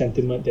anti-colonial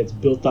sentiment that's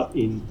built up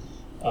in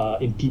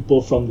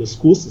people from the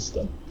school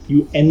system.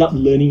 you end up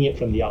learning it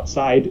from the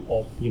outside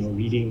or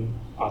reading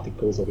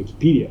articles or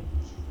Wikipedia.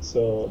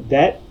 So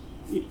that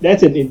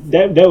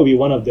would be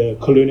one of the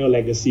colonial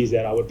legacies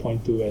that I would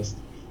point to as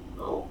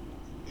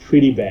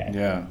pretty bad.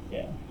 Yeah.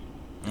 Yeah.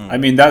 I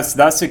mean, that's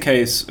the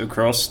case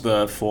across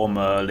the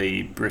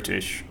formerly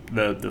British,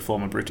 the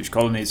former British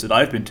colonies that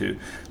I've been to.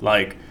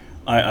 Like,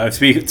 I've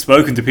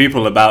spoken to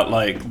people about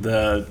like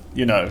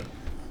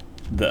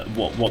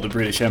what the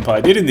British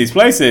Empire did in these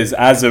places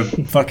as a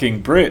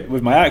fucking Brit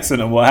with my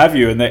accent and what have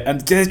you, and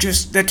they're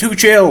too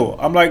chill.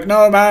 I'm like,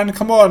 no man,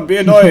 come on, be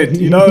annoyed.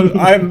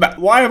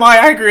 Why am I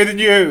angrier than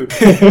you?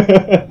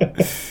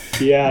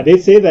 Yeah, they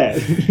say that.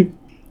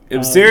 It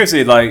was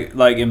seriously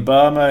like in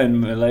Burma, in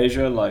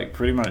Malaysia, like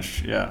pretty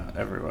much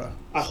everywhere.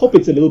 I hope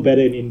it's a little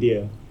better in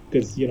India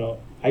because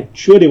I'm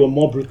sure they were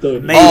more brutal.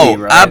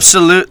 Maybe, right?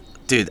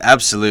 Dude,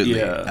 absolutely.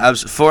 Yeah.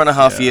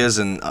 4.5 years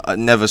and I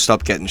never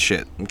stopped getting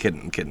shit. I'm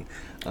kidding.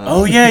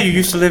 Oh yeah, you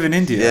used to live in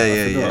India.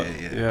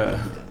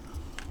 Yeah.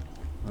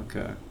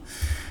 Okay.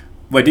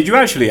 Wait, did you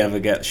actually ever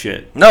get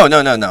shit? No.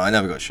 I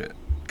never got shit.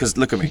 Because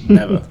look at me.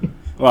 Never.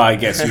 Well, I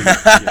guess you.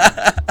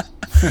 Yeah.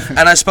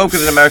 And I spoke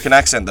with an American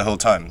accent the whole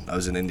time I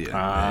was in India.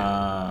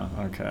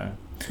 Okay.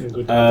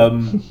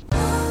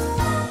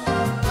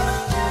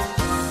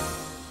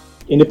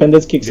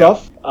 Independence kicks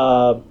off.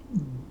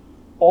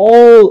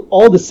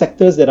 All the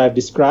sectors that I've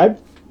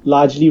described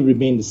largely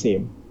remain the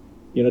same.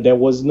 There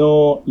was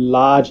no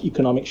large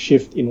economic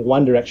shift in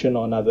one direction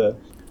or another.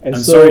 And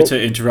I'm sorry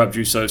to interrupt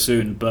you so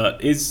soon,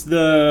 but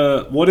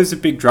what is the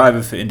big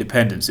driver for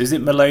independence? Is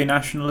it Malay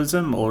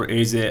nationalism or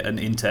is it an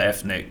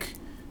inter-ethnic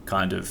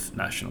kind of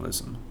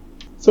nationalism?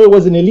 So it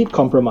was an elite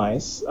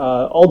compromise.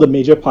 All the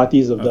major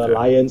parties of the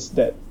alliance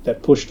that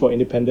pushed for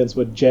independence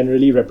were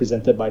generally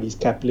represented by these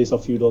capitalist or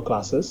feudal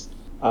classes.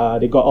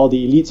 They got all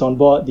the elites on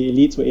board. The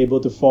elites were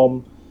able to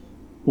form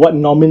what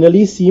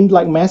nominally seemed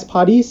like mass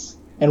parties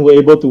and were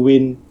able to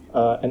win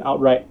an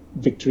outright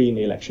victory in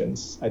the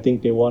elections. I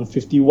think they won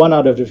 51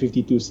 out of the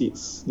 52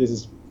 seats. This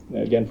is,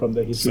 again, from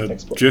the history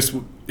textbook. Just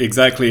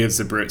exactly as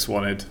the Brits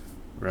wanted,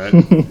 right?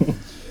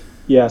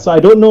 Yeah, so I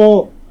don't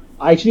know.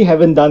 I actually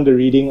haven't done the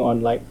reading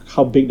on like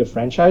how big the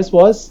franchise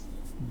was,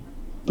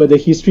 but the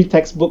history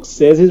textbook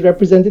says it's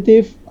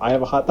representative. I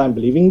have a hard time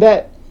believing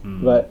that,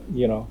 but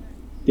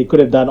they could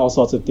have done all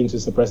sorts of things to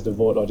suppress the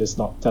vote or just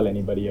not tell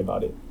anybody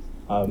about it.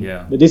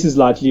 But this is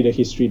largely the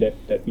history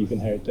that we've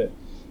inherited.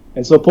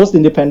 And so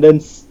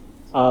post-independence,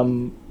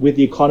 with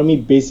the economy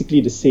basically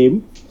the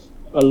same,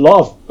 a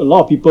lot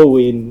of people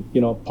were in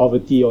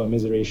poverty or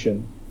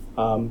immiseration.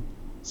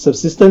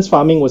 Subsistence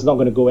farming was not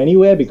going to go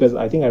anywhere because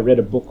I think I read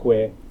a book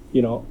where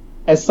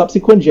as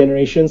subsequent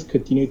generations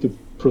continue to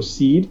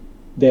proceed,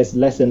 there's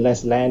less and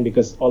less land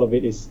because all of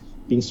it is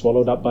being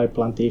swallowed up by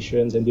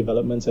plantations and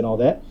developments and all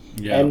that.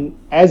 Yeah. And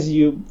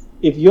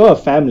if you're a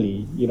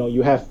family,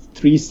 you have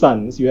 3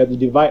 sons, you have to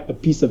divide a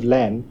piece of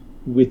land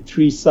with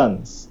 3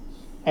 sons.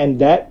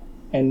 And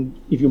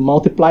if you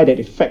multiply that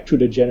effect through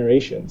the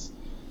generations,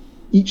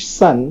 each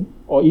son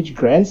or each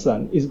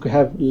grandson is going to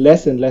have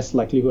less and less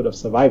likelihood of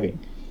surviving.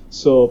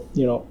 So,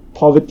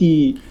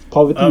 poverty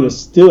was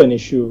still an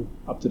issue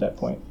up to that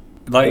point.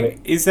 Like, right?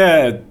 Is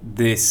there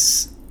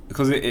this...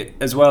 Because it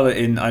as well,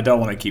 I don't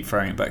want to keep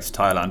throwing it back to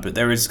Thailand, but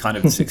there is kind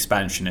of this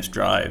expansionist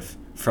drive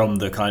from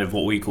the kind of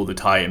what we call the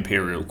Thai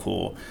imperial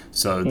core,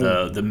 so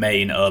the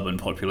main urban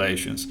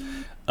populations,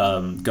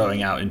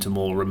 going out into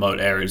more remote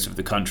areas of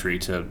the country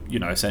to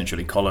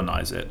essentially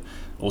colonize it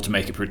or to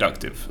make it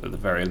productive at the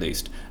very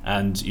least.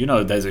 And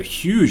there's a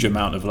huge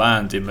amount of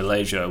land in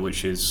Malaysia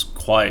which is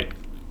quite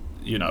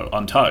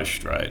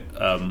untouched, right?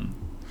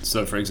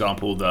 So for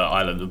example, the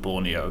island of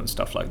Borneo and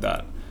stuff like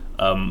that.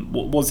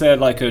 Was there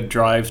like a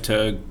drive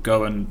to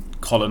go and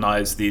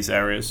colonize these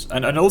areas?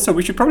 And also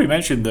we should probably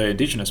mention the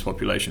indigenous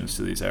populations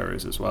to these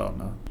areas as well,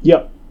 no?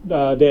 Yeah,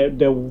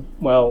 there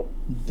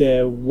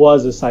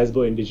was a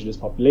sizable indigenous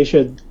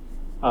population.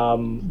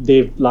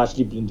 They've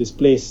largely been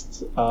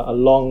displaced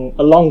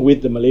along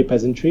with the Malay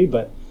peasantry,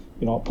 but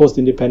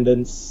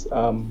post-independence,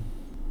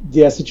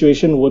 their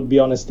situation would be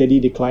on a steady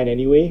decline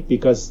anyway,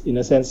 because in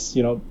a sense,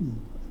 the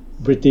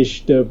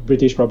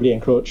British probably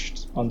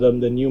encroached on them.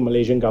 The new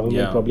Malaysian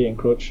government probably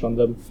encroached on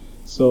them.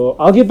 So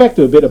I'll get back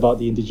to a bit about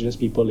the indigenous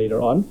people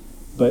later on.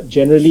 But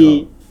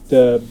generally,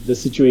 the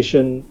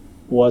situation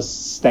was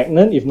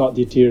stagnant, if not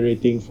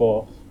deteriorating,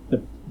 for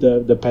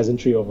the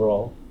peasantry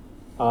overall.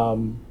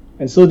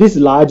 And so this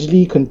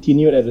largely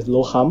continued at a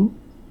low hum.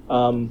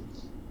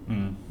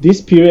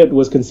 This period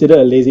was considered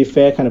a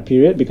laissez-faire kind of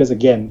period because,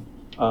 again,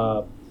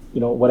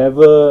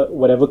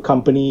 whatever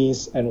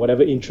companies and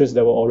whatever interests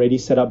that were already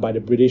set up by the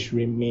British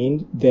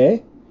remained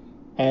there.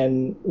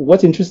 And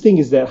what's interesting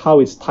is that how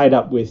it's tied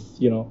up with,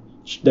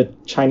 the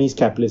Chinese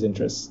capitalist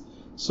interests.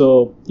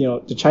 So,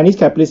 the Chinese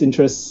capitalist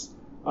interests,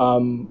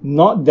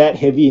 not that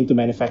heavy into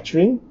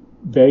manufacturing,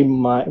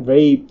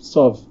 very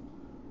sort of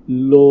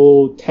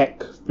low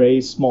tech,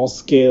 very small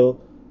scale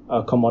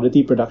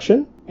commodity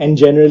production, and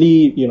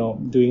generally,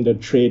 doing the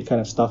trade kind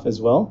of stuff as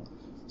well.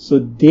 So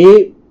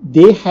they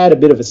had a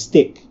bit of a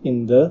stake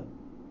in the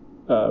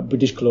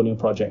British colonial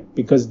project,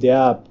 because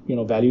their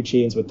value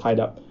chains were tied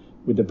up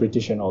with the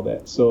British and all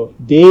that. So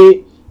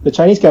the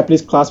Chinese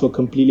capitalist class were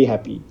completely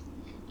happy.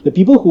 The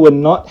people who were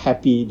not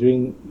happy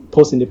during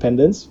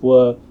post-independence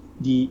were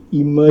the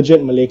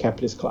emergent Malay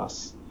capitalist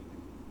class.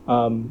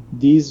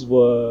 These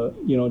were,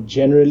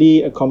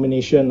 generally a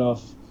combination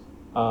of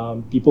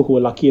people who were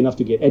lucky enough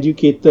to get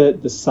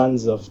educated, the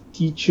sons of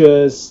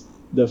teachers,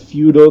 the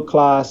feudal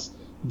class.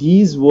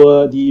 These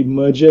were the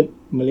emergent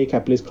Malay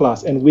capitalist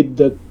class, and with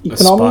the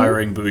economy,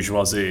 aspiring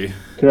bourgeoisie.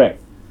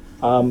 Correct.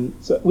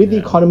 So with the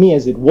economy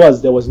as it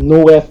was, there was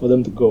nowhere for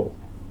them to go.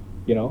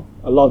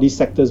 A lot of these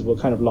sectors were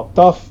kind of locked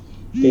off.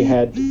 They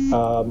had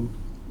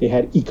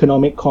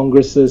economic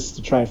congresses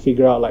to try and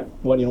figure out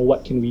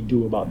what can we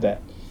do about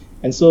that.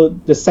 And so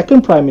the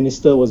second prime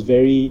minister was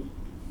very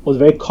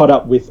caught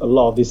up with a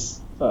lot of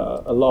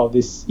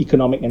this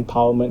economic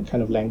empowerment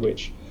kind of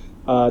language.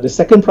 The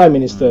second prime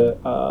minister,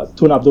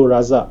 Tun Abdul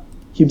Razak,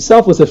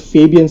 himself was a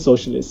Fabian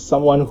socialist,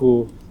 someone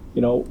who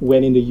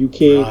when in the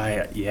UK,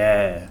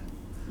 right,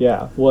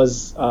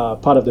 was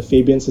part of the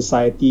Fabian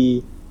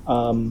Society.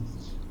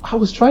 I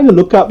was trying to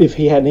look up if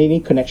he had any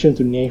connection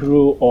to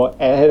Nehru or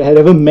had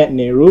ever met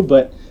Nehru,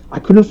 but I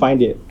couldn't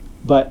find it.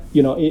 But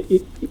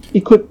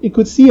it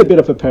could see a bit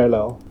of a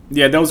parallel.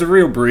 Yeah, there was a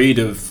real breed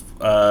of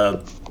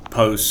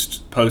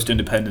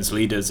post-independence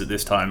leaders at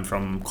this time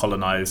from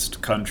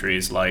colonized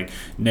countries, like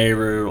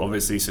Nehru,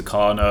 obviously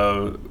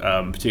Sukarno,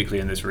 particularly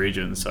in this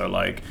region. So,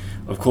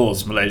 of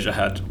course, Malaysia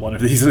had one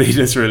of these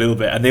leaders for a little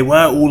bit, and they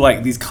were all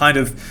these kind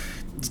of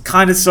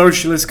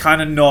socialist,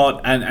 kind of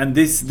not, and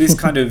this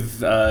kind of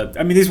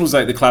this was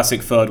the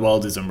classic third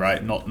worldism,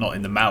 right? Not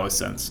in the Maoist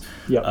sense.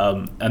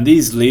 Yeah. And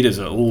these leaders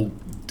are all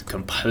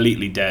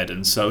completely dead,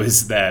 and so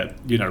is their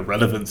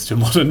relevance to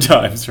modern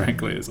times,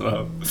 frankly, as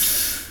well.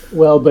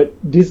 Well, but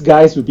these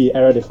guys would be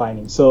era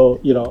defining. So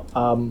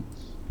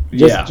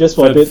just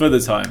for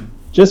the time,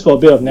 just for a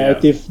bit of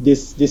narrative,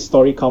 this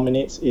story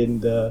culminates in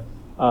the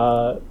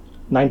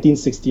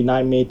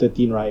 1969 May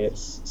 13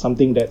 riots,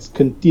 something that's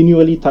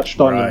continually touched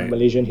on in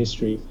Malaysian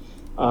history.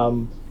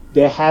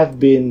 There have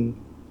been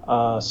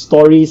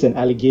stories and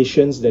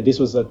allegations that this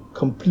was a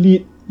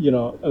completely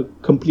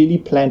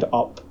planned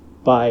op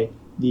by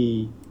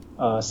the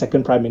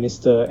second prime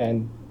minister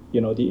and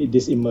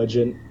this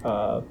emergent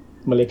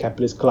Malay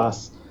capitalist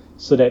class,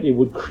 so that it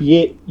would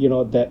create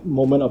that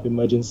moment of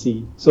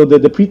emergency. So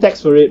the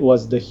pretext for it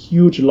was the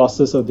huge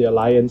losses of the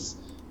alliance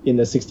in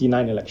the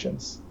 69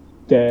 elections.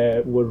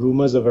 There were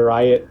rumors of a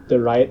riot. The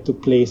riot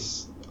took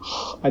place,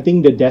 I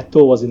think the death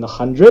toll was in the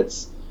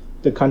hundreds.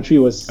 The country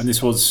was... And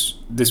this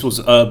was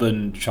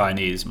urban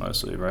Chinese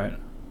mostly, right?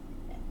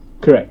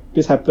 Correct.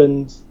 This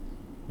happened,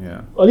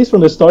 at least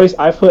from the stories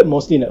I've heard,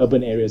 mostly in the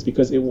urban areas,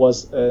 because it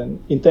was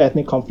an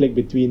inter-ethnic conflict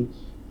between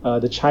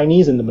the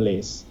Chinese and the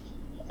Malays.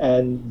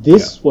 And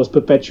this was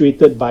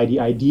perpetuated by the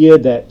idea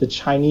that the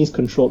Chinese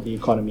controlled the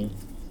economy.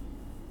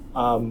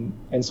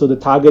 And so the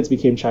targets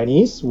became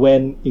Chinese,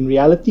 when in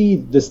reality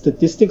the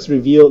statistics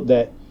revealed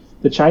that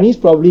the Chinese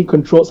probably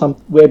controlled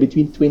somewhere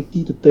between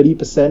 20 to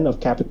 30%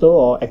 of capital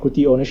or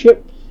equity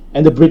ownership,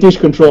 and the British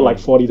controlled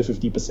 40 to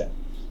 50%.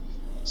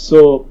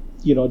 So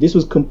this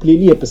was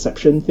completely a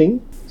perception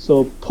thing.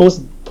 So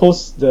post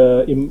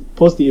the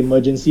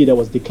emergency that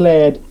was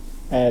declared,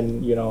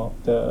 and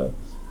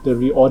the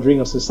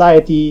reordering of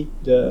society,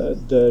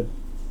 the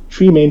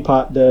three main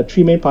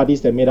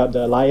parties that made up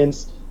the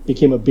alliance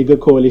became a bigger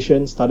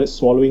coalition, started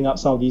swallowing up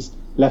some of these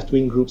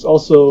left-wing groups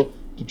also,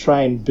 to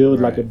try and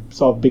build a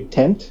sort of big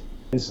tent.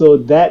 And so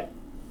that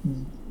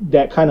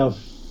kind of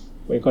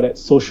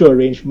social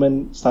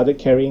arrangement started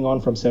carrying on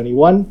from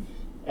 71.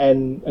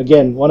 And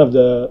again, one of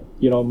the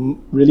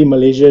really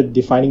Malaysia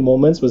defining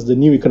moments was the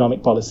new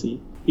economic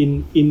policy.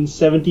 In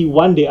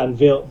 71, they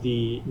unveiled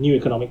the new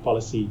economic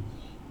policy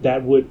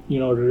that would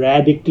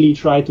radically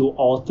try to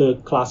alter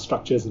class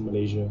structures in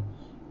Malaysia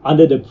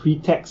under the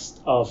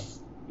pretext of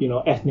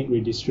ethnic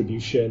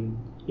redistribution,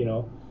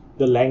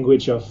 the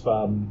language of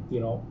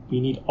we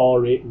need all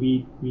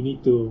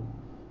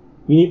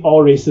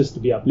races to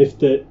be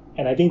uplifted.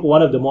 And I think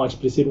one of the more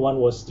explicit one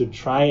was to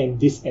try and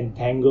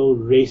disentangle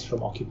race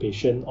from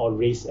occupation, or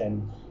race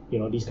and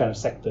these kind of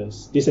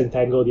sectors.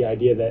 Disentangle the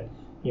idea that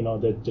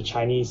the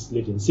Chinese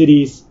lived in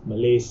cities,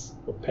 Malays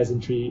were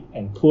peasantry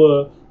and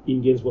poor,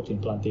 Indians worked in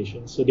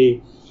plantations. So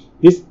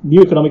this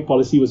new economic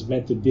policy was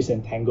meant to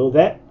disentangle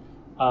that.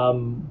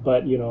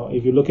 But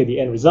if you look at the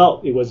end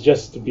result, it was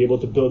just to be able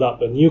to build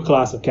up a new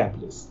class of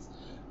capitalists.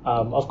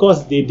 Of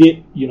course, they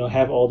did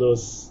have all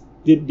those.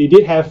 They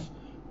did have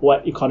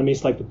what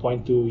economists like to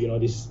point to.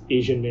 This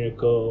Asian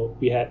miracle.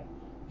 We had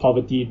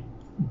poverty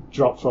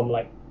drop from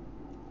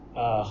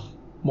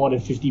more than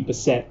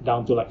 50%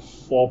 down to 4%,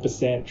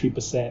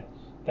 3%,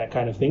 that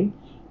kind of thing.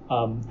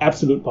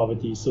 Absolute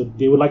poverty. So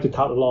they would like to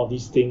tout a lot of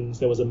these things.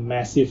 There was a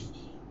massive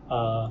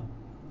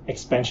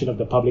expansion of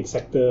the public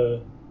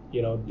sector.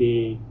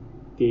 They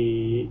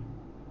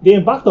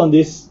embarked on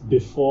this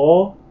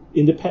before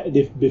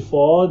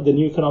the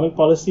new economic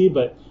policy,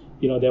 but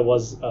there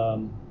was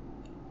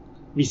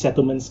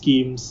resettlement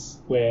schemes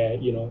where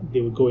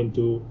they would go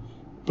into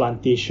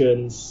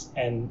plantations,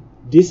 and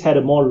this had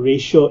a more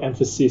racial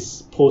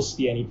emphasis post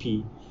the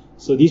NEP.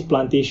 So these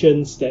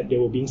plantations that they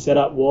were being set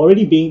up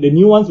the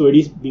new ones were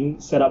already being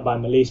set up by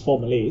Malays for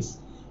Malays,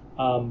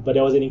 but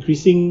there was an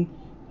increasing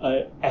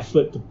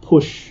effort to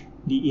push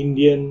the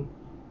Indian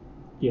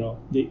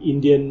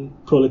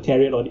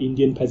proletariat or the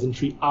Indian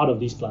peasantry out of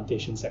these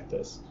plantation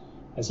sectors.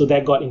 And so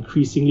that got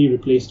increasingly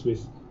replaced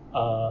with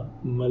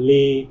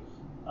Malay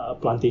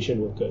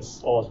plantation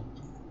workers, or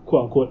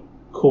quote unquote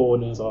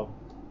co-owners or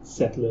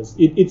settlers.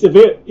 It's a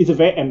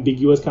very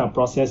ambiguous kind of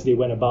process they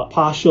went about.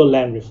 Partial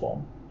land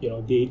reform.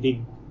 The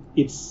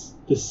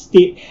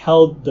state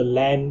held the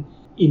land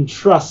in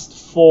trust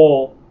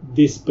for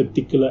this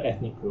particular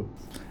ethnic group.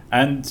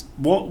 And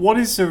what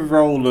is the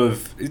role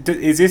of...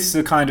 Is this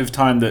the kind of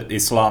time that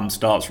Islam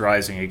starts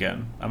rising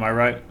again? Am I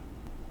right?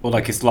 Or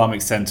like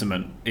Islamic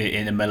sentiment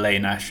in a Malay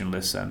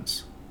nationalist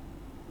sense?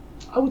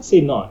 I would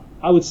say not.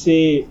 I would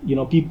say,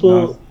 people...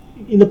 No.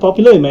 In the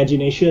popular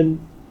imagination,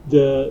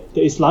 the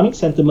Islamic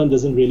sentiment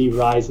doesn't really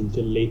rise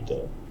until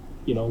later.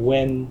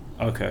 When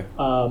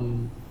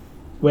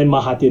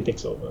Mahathir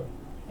takes over.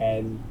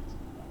 And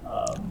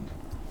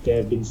there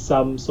have been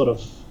some sort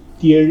of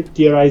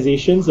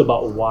theorizations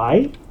about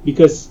why,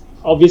 because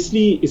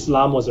obviously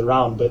Islam was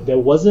around, but there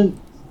wasn't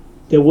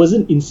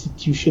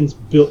institutions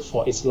built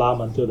for Islam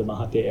until the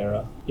Mahathir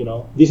era.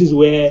 This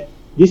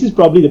is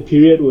probably the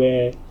period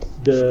where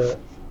the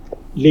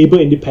labor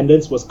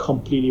independence was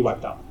completely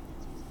wiped out,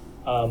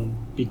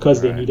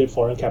 because they needed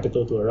foreign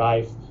capital to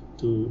arrive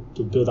to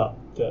build up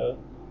the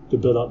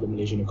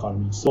Malaysian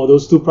economy. So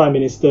those two prime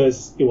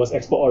ministers, it was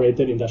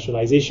export-oriented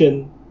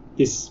industrialization,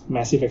 this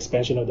massive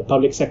expansion of the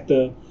public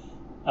sector.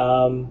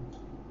 And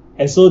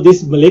so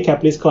this Malay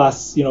capitalist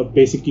class,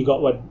 basically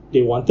got what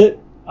they wanted.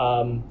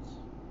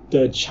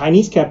 The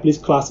Chinese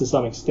capitalist class, to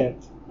some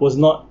extent, was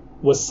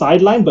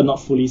sidelined, but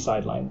not fully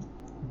sidelined.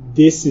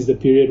 This is the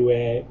period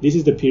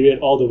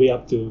all the way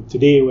up to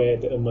today, where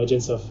the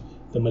emergence of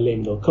the Malay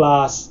middle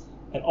class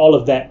and all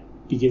of that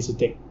begins to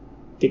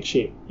take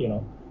shape.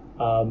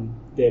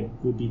 There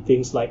would be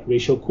things like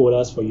racial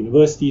quotas for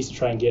universities to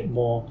try and get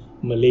more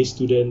Malay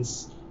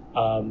students.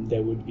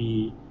 There would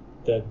be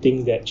the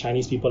things that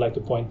Chinese people like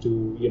to point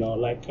to,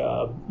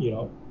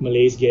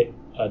 Malays get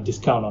a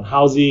discount on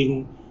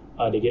housing,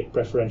 they get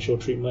preferential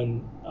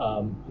treatment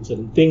in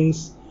certain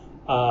things.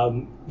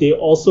 They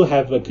also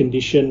have a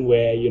condition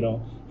where,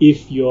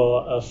 if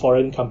you're a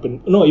foreign company,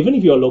 even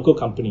if you're a local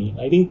company,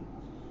 I think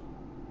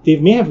they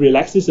may have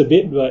relaxed this a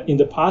bit, but in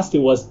the past it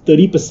was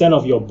 30%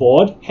 of your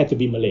board had to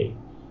be Malay.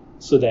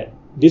 So that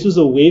this was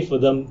a way for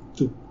them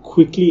to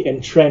quickly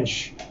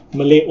entrench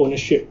Malay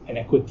ownership and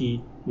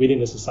equity within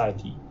the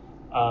society.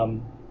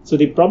 So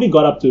they probably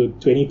got up to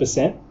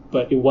 20%,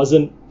 but it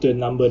wasn't the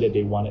number that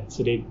they wanted.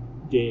 So they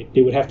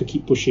would have to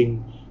keep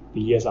pushing the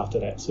years after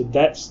that. So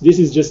this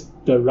is just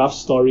the rough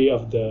story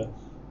of the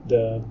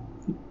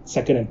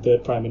second and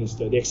third prime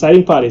minister. The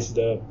exciting part is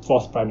the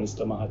fourth prime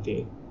minister,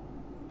 Mahathir.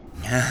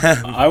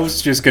 I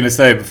was just going to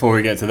say before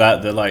we get to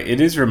that like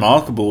it is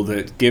remarkable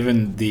that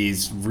given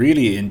these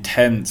really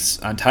intense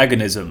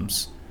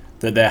antagonisms,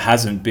 that there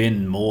hasn't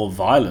been more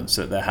violence,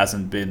 that there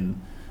hasn't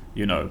been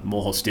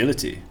more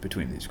hostility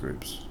between these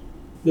groups.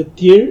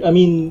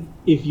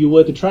 If you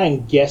were to try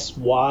and guess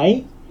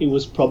why, it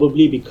was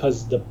probably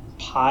because the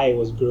pie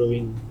was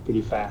growing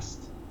pretty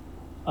fast.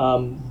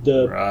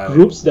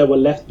 Groups that were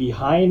left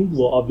behind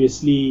were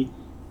obviously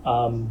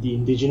the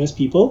indigenous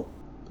people,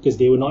 because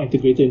they were not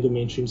integrated into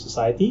mainstream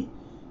society.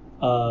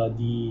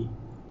 The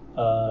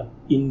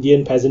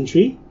Indian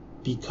peasantry,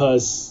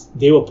 because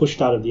they were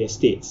pushed out of the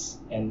estates.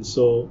 And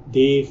so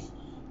you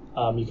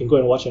can go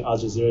and watch an Al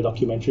Jazeera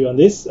documentary on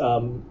this.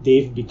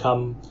 They've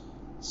become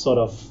sort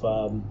of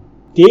an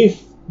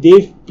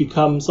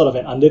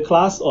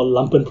underclass or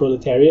lumpen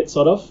proletariat,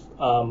 sort of,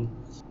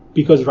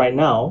 because right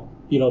now,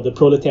 the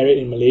proletariat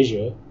in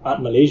Malaysia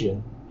aren't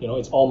Malaysian.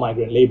 It's all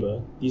migrant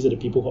labor. These are the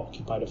people who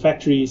occupy the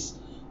factories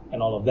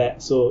and all of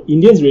that. So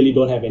Indians really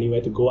don't have anywhere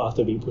to go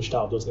after being pushed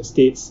out of those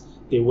estates.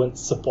 They weren't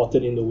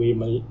supported in the way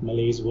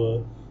Malays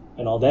were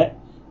and all that.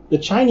 The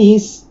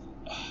Chinese,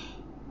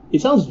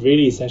 it sounds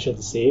really essential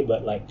to say,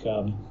 but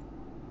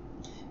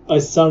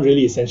it sounds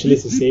really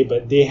essentialist to say,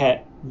 but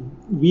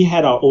we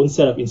had our own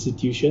set of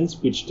institutions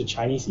which the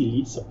Chinese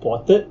elite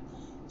supported,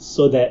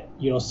 so that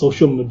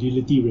social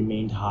mobility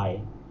remained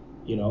high.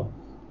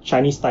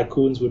 Chinese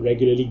tycoons would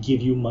regularly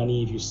give you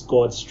money if you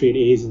scored straight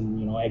A's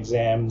in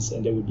exams,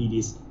 and there would be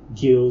these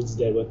guilds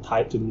that were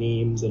tied to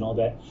names and all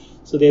that.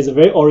 So there's a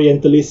very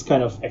Orientalist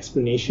kind of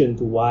explanation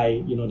to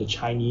why the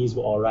Chinese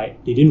were all right.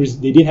 They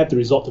didn't have to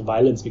resort to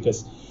violence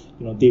because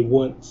they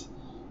weren't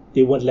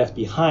left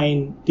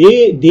behind.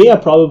 They are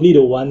probably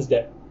the ones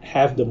that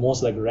have the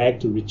most rag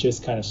to riches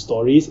kind of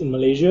stories in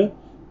Malaysia.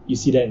 You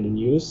see that in the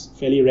news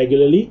fairly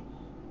regularly,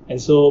 and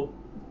so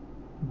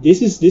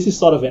this is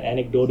sort of an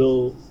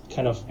anecdotal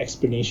kind of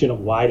explanation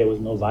of why there was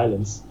no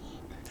violence.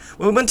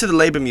 when we went to the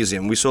Labour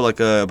Museum, we saw like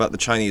about the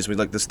Chinese, with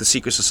like the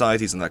secret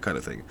societies and that kind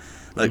of thing.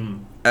 Like,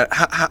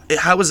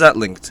 how was that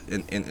linked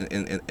in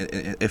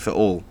if at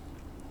all?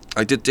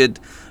 Like,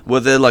 were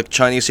there like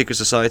Chinese secret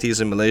societies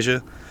in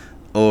Malaysia,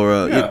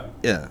 or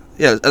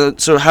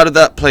so how did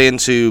that play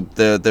into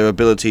their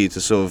ability to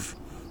sort of,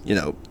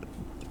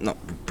 not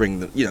bring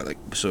the, like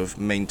sort of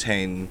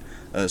maintain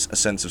a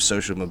sense of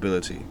social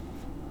mobility?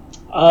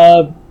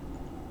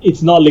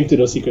 It's not linked to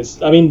those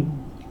secrets. I mean,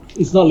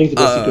 it's not linked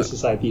to those secret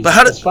societies.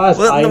 But as far as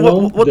I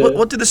know,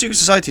 what did the secret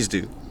societies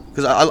do?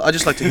 Because I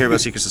just like to hear about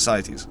secret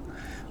societies.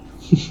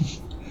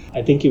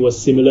 I think it was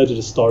similar to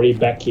the story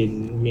back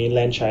in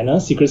mainland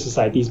China. Secret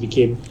societies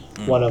became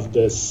one of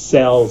the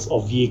cells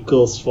or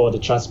vehicles for the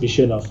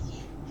transmission of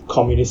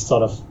communist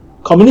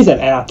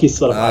and anarchist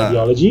sort of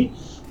ideology.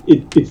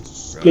 It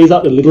plays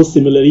out a little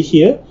similarly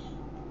here.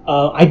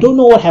 I don't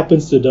know what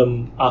happens to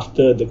them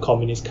after the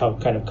communists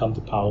kind of come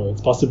to power.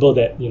 It's possible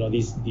that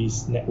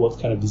these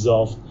networks kind of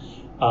dissolve.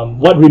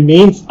 What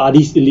remains are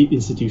these elite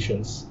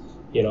institutions,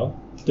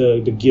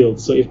 the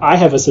guilds. So if I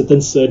have a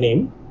certain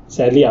surname,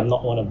 sadly I'm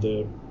not one of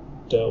the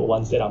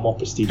ones that are more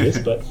prestigious,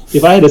 but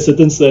if I had a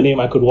certain surname,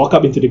 I could walk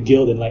up into the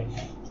guild and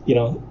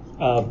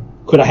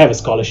could I have a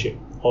scholarship,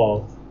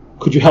 or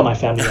could you help my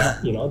family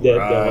out? There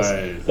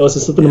was a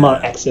certain amount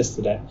of access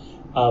to that.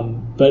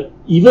 But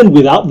even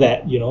without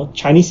that,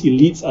 Chinese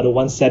elites are the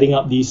ones setting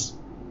up these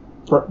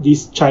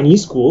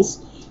Chinese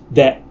schools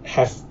that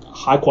have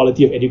high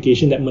quality of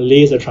education that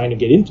Malays are trying to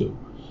get into.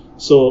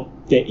 So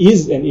there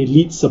is an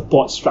elite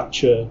support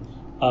structure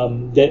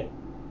that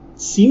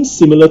seems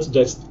similar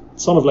to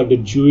sort of like the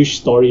Jewish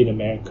story in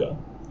America,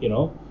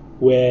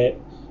 where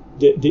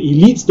the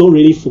elites don't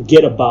really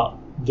forget about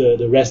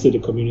the rest of the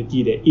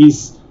community. There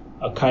is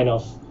a kind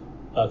of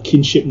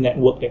kinship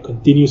network that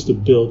continues to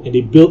build, and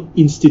they build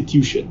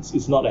institutions.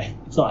 It's not a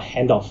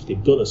handoff. They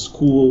build a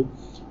school,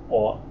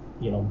 or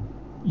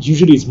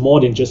usually it's more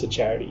than just a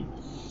charity.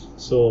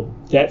 So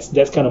that's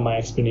kind of my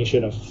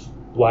explanation of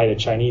why the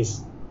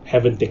Chinese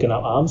haven't taken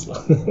up arms.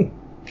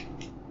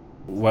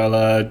 Well,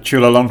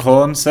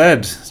 Chulalongkorn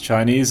said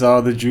Chinese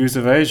are the Jews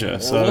of Asia.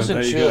 So it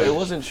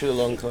wasn't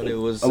Chulalongkorn. It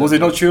was. Was it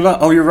not Chula?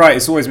 Oh, you're right.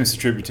 It's always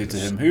misattributed to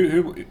him.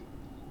 Who?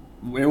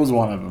 It was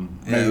one of them.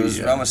 Yeah, it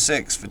was Rama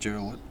 6 for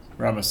Juralwood.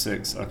 Rama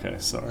 6. Okay,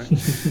 sorry.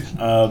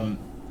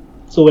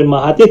 So when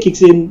Mahathir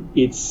kicks in,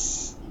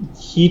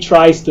 he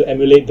tries to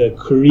emulate the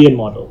Korean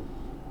model.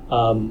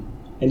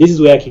 And this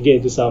is where I can get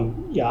into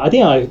some. I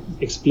think I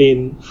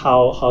explain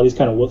how this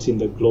kind of works in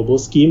the global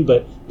scheme.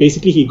 But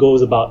basically, he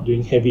goes about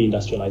doing heavy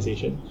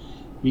industrialization.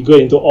 We go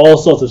into all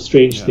sorts of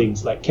strange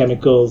things like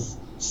chemicals,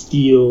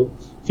 steel.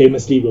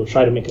 Famously, we'll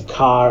try to make a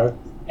car,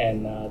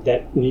 and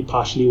that only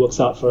partially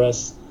works out for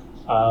us.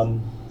 What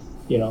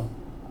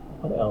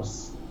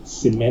else?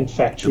 Cement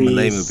factories. The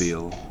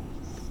Malaymobil.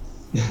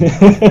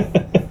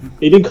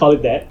 They didn't call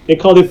it that. They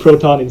called it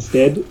Proton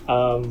instead.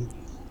 I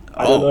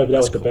don't know if that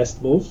was the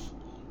best move.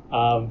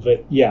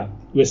 But yeah,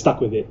 we're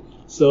stuck with it.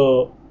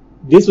 So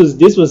this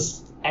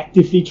was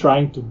actively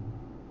trying to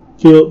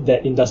build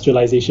that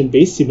industrialization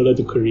base similar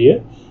to Korea,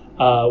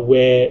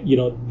 where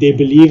they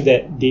believed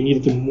that they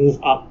needed to move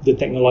up the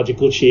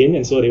technological chain,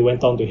 and so they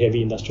went on to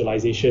heavy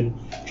industrialization,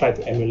 tried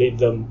to emulate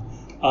them,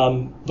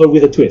 but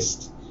with a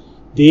twist.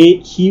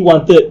 He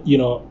wanted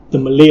the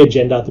Malay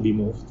agenda to be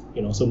moved.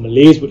 So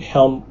Malays would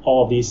helm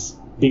all of these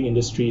big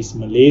industries.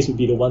 Malays would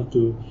be the one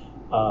to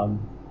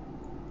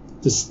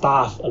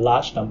staff a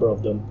large number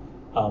of them.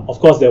 Of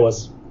course, there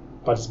was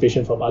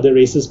participation from other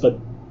races, but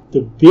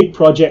the big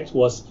project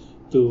was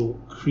to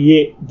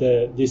create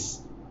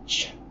this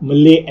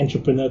Malay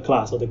entrepreneur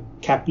class, or the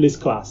capitalist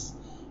class.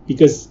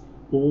 Because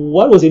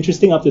what was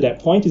interesting up to that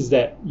point is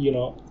that,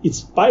 in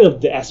spite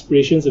of the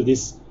aspirations of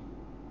this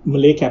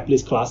Malay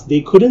capitalist class,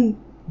 they couldn't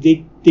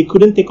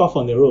take off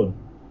on their own.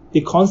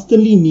 They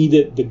constantly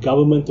needed the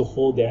government to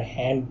hold their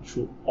hand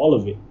through all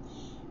of it.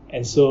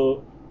 And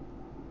so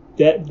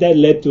that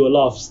led to a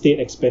lot of state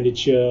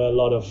expenditure, a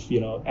lot of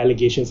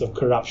allegations of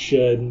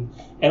corruption,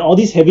 and all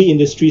these heavy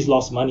industries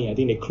lost money. I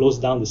think they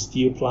closed down the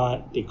steel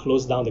plant, they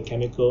closed down the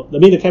chemical. I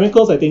mean, the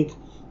chemicals, I think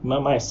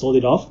might have sold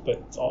it off, but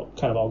it's all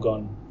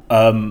gone.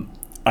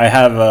 I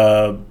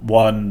have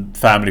one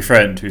family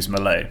friend who's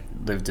Malay,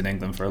 lived in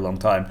England for a long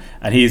time,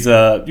 and he's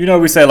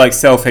we say like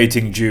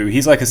self-hating Jew.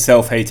 He's like a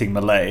self-hating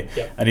Malay,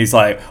 and he's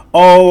like,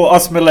 oh,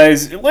 us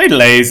Malays, we're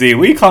lazy,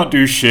 we can't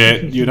do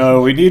shit,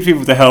 we need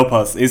people to help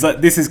us.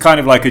 This is kind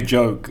of like a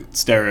joke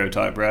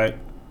stereotype, right?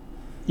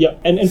 Yeah,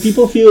 and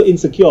people feel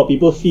insecure.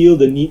 People feel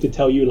the need to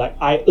tell you, like,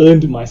 I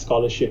earned my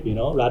scholarship,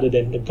 rather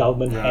than the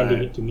government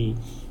handing it to me,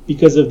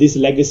 because of this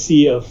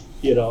legacy of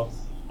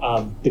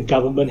the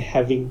government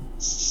having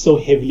so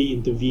heavily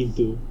intervened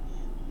to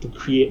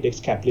create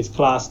this capitalist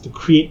class, to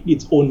create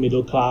its own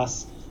middle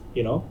class,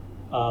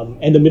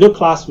 and the middle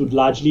class would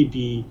largely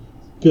be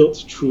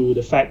built through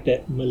the fact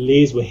that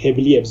Malays were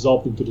heavily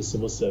absorbed into the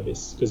civil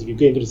service. Because if you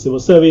get into the civil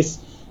service,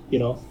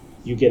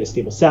 you get a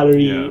stable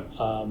salary,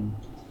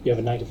 you have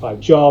a 9-to-5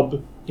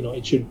 job,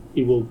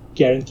 it will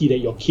guarantee that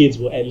your kids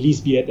will at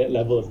least be at that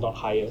level, if not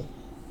higher.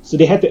 So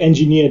they had to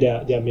engineer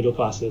their middle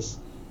classes.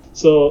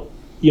 So,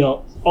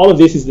 all of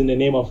this is in the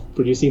name of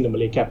producing the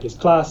Malay capitalist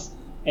class,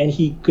 and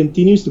he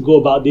continues to go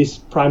about this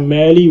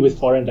primarily with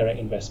foreign direct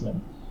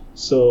investment.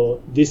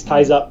 So this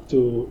ties up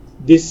to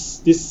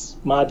this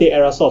Mahathir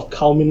era sort of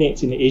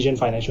culminates in the Asian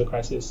financial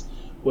crisis,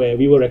 where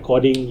we were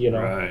recording,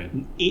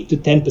 8 to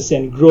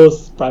 10%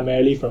 growth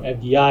primarily from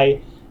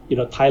FDI.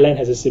 Thailand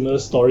has a similar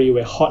story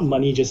where hot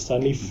money just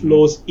suddenly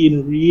flows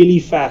in really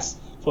fast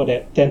for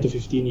that 10 to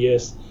 15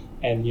 years.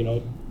 And,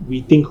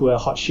 we think we're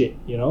hot shit,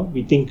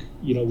 we think,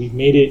 we've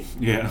made it.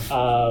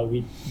 Yeah.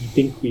 We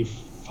think we've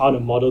found a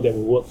model that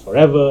will work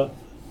forever.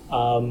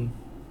 A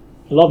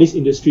lot of these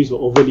industries were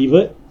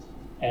over-levered,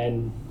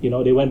 and, a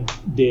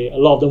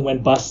lot of them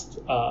went bust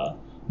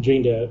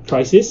during the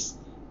crisis,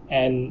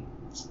 and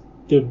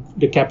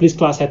the capitalist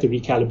class had to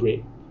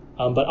recalibrate.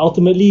 But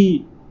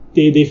ultimately,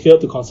 they failed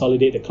to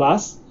consolidate the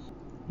class,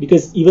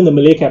 because even the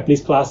Malay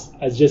capitalist class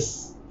is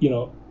just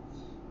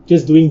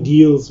doing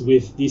deals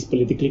with these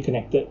politically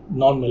connected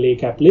non-Malay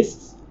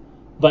capitalists,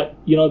 but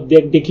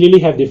they clearly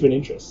have different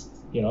interests,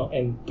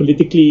 and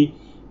politically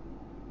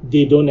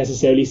they don't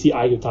necessarily see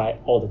eye to eye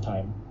all the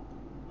time,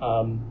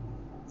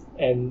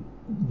 and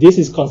this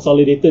is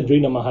consolidated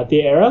during the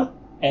Mahathir era,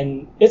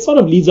 and it sort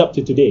of leads up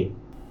to today.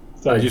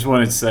 So I just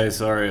wanted to say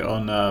sorry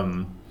on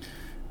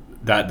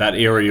that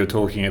era you're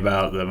talking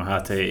about, the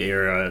Mahathir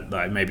era,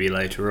 like maybe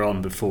later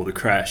on before the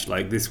crash,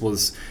 like this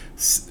was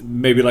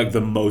maybe like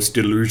the most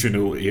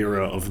delusional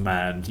era of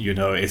man.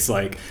 It's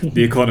like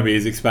the economy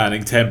is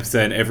expanding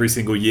 10% every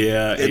single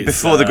year.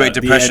 Before the Great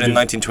Depression in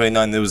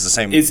 1929, there was the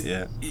same.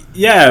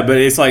 Yeah, but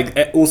it's like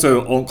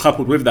also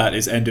coupled with that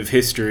is end of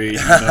history,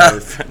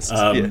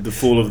 the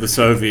fall of the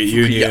Soviet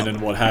Union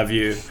and what have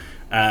you.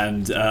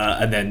 And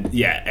then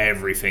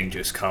everything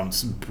just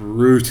comes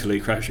brutally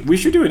crashing. We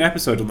should do an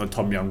episode on the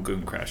Tom Yum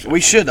Goong crash. We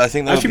should. I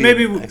think that actually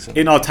maybe excellent.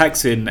 In our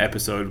Taksin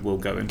episode we'll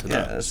go into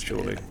that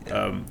surely.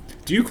 Yeah.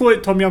 Do you call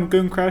it Tom Yum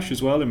Goong crash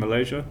as well in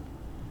Malaysia?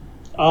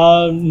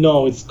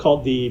 No, it's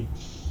called the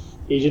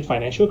Asian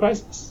financial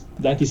crisis.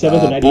 97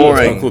 to 98.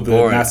 Boring. Called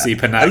the Nasi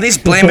Penak. At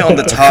least blame it on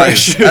the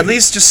Thais. At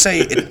least just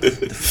say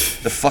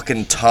the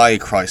fucking Thai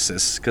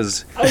crisis,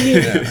 because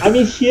I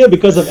mean here,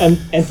 because of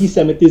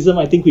anti-Semitism,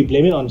 I think we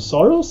blame it on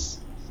Soros.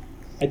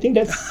 I think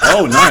that's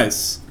oh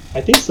nice.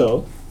 I think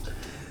so,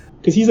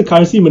 because he's a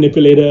currency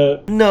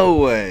manipulator. No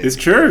way. It's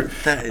true.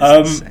 That is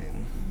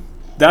insane.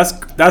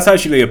 That's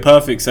actually a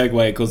perfect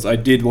segue, because I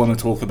did want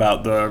to talk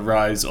about the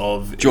rise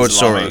of George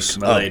Islamic Soros.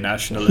 Malay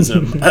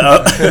nationalism.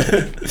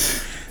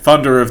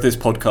 Funder of this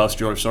podcast,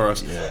 George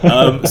Soros.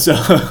 Yeah.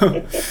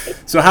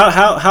 So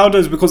how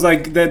does, because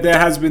like there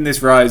has been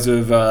this rise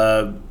of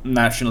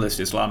nationalist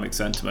Islamic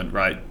sentiment,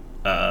 right?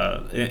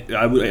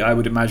 I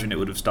would imagine it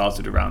would have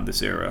started around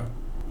this era.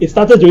 It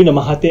started during the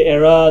Mahathir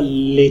era,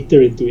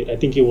 later into it. I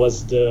think it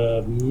was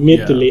the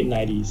mid to late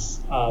 90s.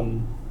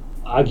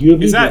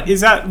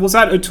 Arguably, was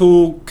that at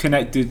all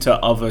connected to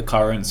other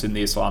currents in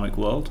the Islamic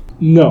world?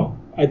 No,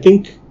 I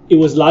think it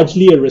was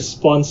largely a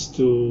response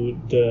to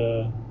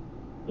the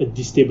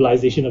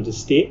destabilization of the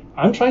state.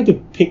 I'm trying to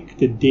pick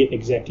the date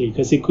exactly,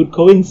 because it could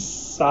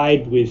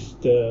coincide with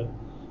the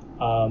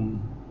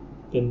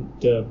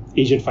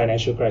Asian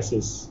financial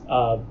crisis,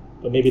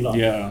 but maybe not.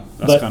 Yeah,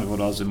 that's kind of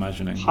what I was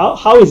imagining.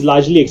 How is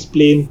largely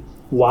explained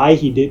why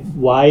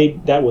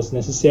that was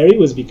necessary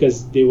was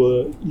because they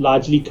were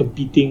largely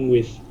competing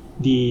with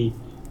the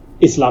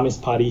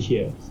Islamist party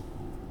here,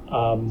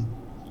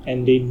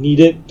 and they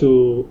needed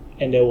to,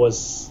 and there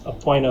was a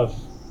point of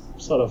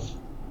sort of,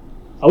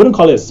 I wouldn't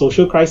call it a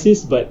social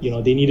crisis, but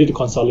they needed to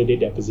consolidate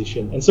their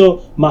position. And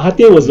so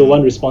Mahathir was the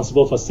one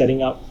responsible for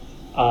setting up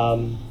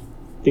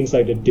things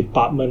like the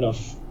Department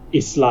of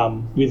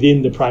Islam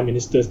within the Prime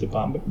Minister's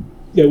department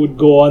that would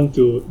go on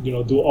to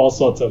do all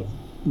sorts of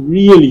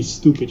really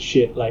stupid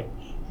shit, like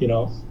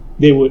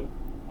they would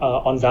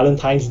on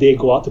Valentine's Day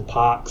go out to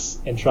parks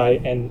and try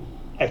and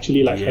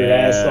actually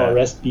harass or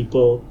arrest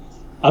people,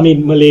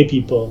 Malay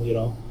people,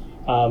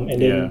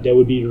 and then there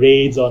would be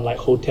raids on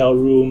hotel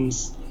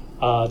rooms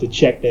to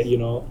check that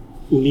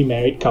only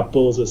married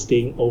couples were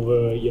staying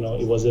over,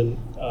 it wasn't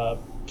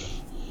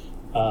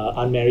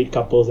unmarried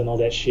couples and all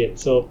that shit.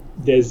 So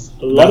there's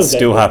a lot of that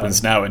still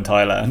happens now in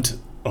Thailand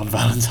on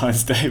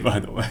Valentine's Day, by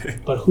the way.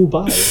 But who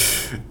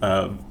buys?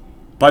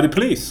 By the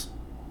police,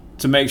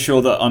 to make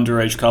sure that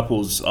underage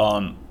couples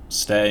aren't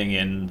staying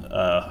in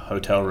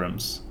hotel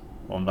rooms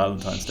on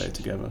Valentine's Day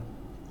together.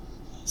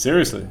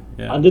 Seriously,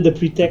 yeah. Under the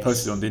pretext, I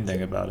posted on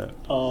Dindeng about it.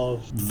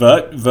 Of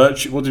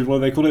virtue. What do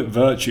they call it?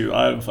 Virtue.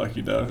 I don't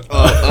fucking know.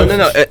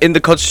 No. In the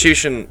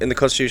constitution,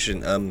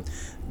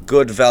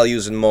 good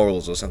values and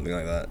morals or something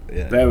like that.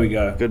 Yeah. There we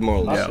go. Good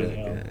morals. Yeah.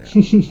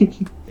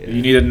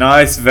 You need a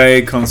nice,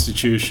 vague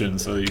constitution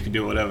so you can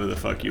do whatever the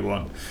fuck you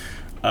want.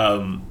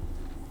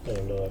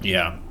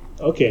 Yeah.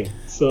 Okay,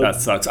 so that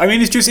sucks.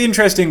 It's just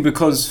interesting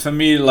because for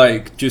me,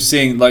 just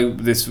seeing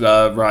this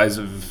rise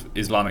of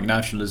Islamic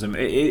nationalism,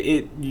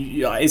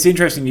 it's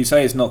interesting you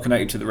say it's not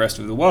connected to the rest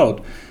of the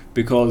world,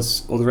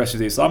 because, or the rest of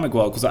the Islamic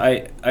world, because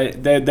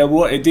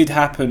it did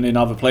happen in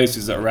other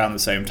places at around the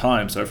same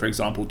time. So, for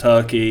example,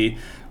 Turkey,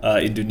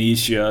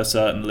 Indonesia,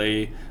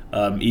 certainly,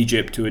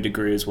 Egypt to a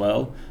degree as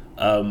well.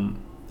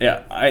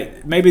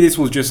 Maybe this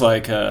was just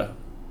like the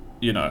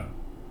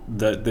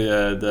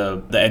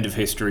end of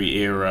history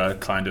era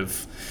kind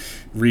of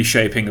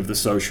reshaping of the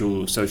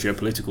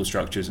socio-political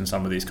structures in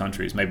some of these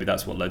countries. Maybe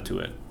that's what led to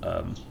it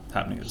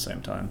happening at the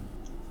same time.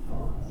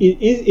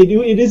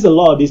 It is a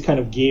lot of these kind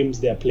of games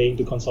they're playing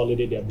to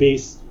consolidate their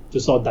base, to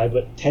sort of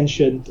divert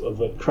tension, to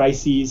avert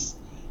crises.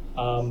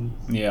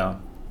 Yeah.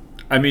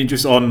 I mean,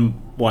 just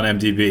on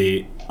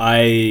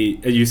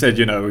 1MDB, you said,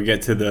 we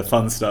get to the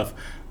fun stuff.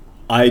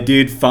 I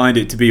did find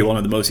it to be one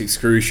of the most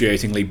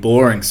excruciatingly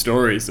boring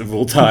stories of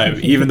all time,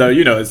 even though,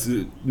 it's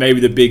maybe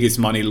the biggest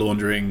money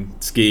laundering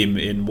scheme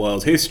in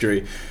world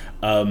history.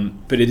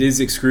 But it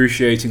is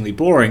excruciatingly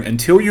boring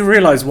until you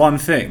realize one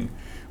thing,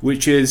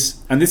 which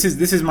is, and this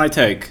is my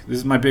take, this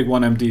is my big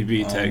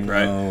 1MDB take,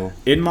 right?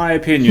 In my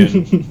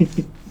opinion,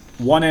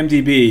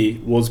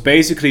 1MDB was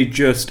basically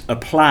just a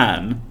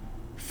plan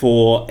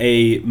for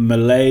a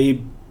Malay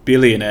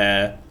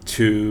billionaire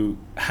to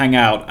hang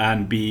out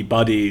and be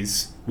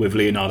buddies with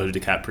Leonardo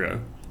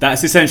DiCaprio.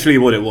 That's essentially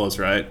what it was,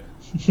 right?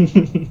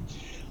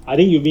 I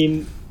think you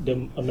mean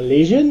a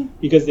Malaysian,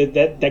 because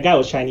that guy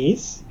was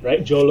Chinese,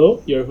 right?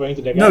 Jolo, you're referring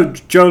to that guy? No,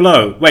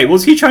 Jolo. Wait,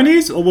 was he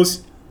Chinese or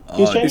was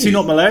Chinese. Is he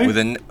not Malay? With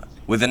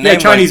a name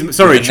Chinese. like,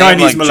 sorry,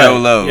 Chinese like Malay.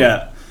 Jolo.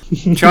 Yeah,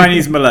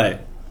 Chinese Malay.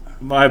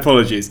 My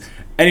apologies.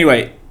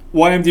 Anyway,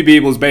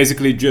 1MDB was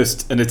basically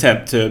just an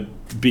attempt to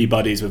be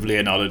buddies with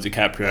Leonardo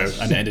DiCaprio,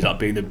 and it ended up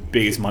being the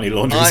biggest money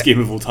laundering scheme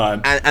of all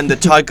time. And the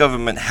Thai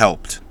government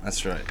helped.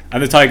 That's right.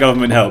 And the Thai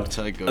government helped.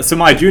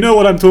 Samai, do you know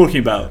what I'm talking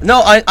about?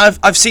 No,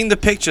 I've seen the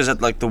pictures at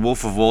like the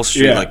Wolf of Wall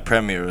Street like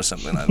premiere or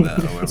something like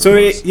that. So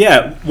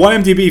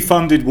 1MDB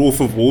funded Wolf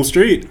of Wall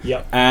Street.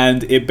 Yep.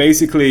 And it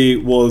basically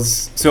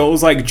was, so it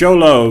was like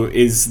Jolo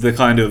is the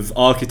kind of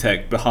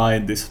architect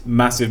behind this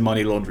massive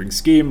money laundering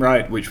scheme,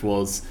 right? Which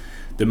was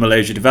the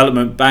Malaysia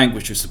Development Bank,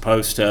 which was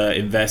supposed to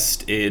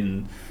invest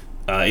in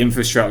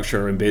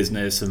infrastructure and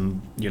business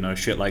and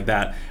shit like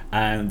that.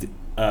 And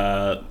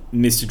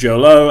Mr.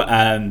 Jolo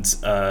and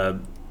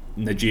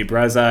Najib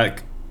Razak,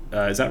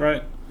 is that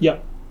right?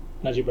 Yep,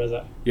 Najib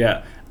Razak.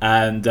 Yeah,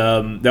 and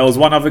there was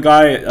one other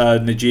guy,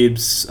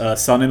 Najib's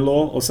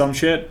son-in-law or some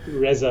shit.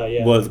 Reza,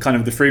 yeah. Was kind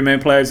of the three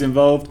main players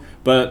involved.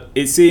 But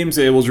it seems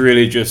it was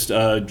really just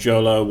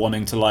Jolo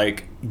wanting to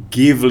like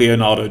give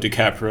Leonardo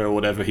DiCaprio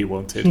whatever he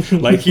wanted.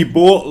 Like he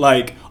bought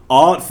like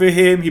art for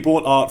him, he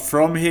bought art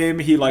from him,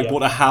 he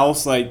bought a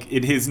house like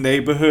in his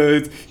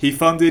neighborhood, he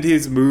funded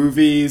his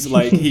movies,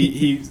 like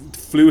he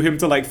flew him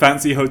to like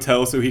fancy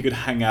hotels so he could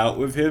hang out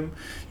with him.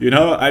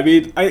 I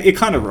mean, it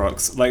kind of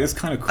rocks. Like it's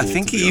kind of cool. I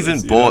think he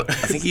even bought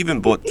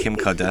Kim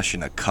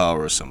Kardashian a car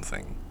or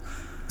something.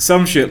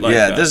 Some shit like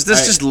that. Yeah, there's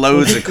just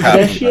loads of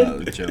crap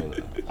about Jolo.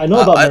 I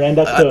know about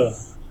Miranda Kerr.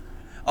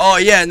 Oh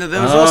yeah, no,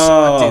 there was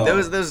also there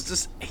was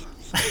just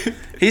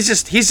he's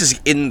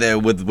just in there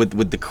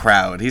with the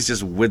crowd.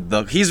 He's with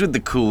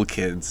the cool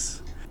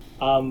kids.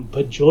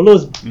 But Jolo.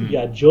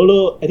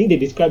 I think they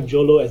describe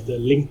Jolo as the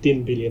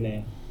LinkedIn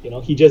billionaire.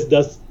 He just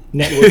does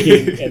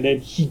networking and then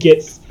he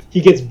gets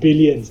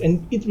billions.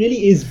 And it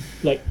really is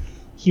like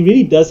he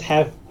really does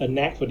have a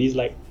knack for these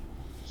like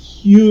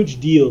huge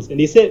deals. And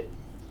they said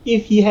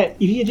if he had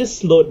just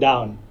slowed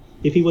down,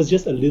 if he was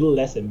just a little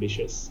less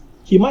ambitious,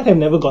 he might have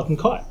never gotten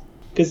caught,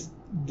 because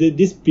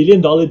this $1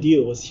 billion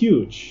deal was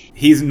huge.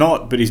 He's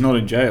not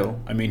in jail.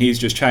 I mean, he's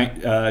just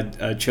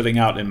chilling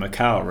out in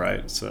Macau,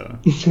 right? So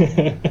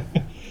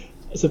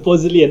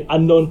supposedly an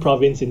unknown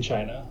province in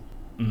China.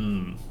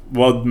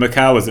 Well,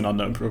 Macau is an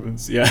unknown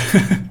province, yeah.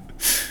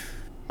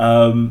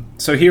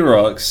 So he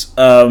rocks.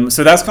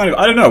 So that's kind of,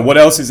 I don't know, what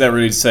else is there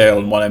really to say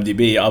on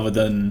 1MDB other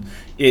than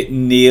it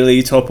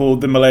nearly toppled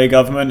the Malay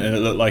government and it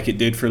looked like it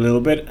did for a little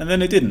bit, and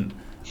then it didn't.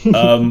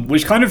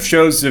 Which kind of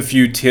shows the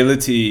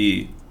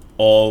futility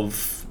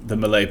of the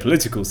Malay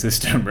political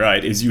system,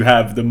 right? Is you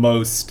have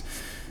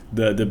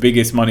the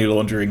biggest money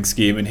laundering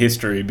scheme in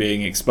history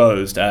being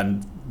exposed,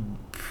 and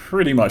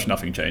pretty much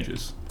nothing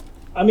changes.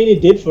 I mean,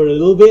 it did for a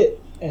little bit,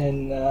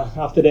 and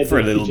after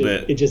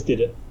that, it just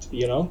didn't.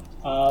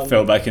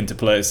 Fell back into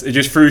place. It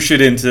just threw shit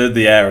into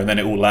the air, and then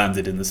it all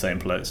landed in the same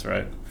place,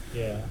 right?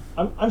 Yeah,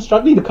 I'm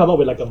struggling to come up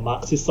with like a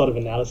Marxist sort of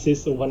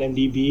analysis of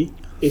 1MDB.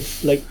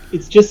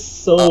 It's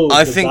just so.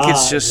 I think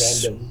it's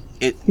just random.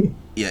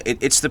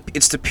 It's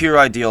the pure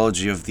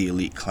ideology of the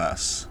elite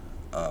class.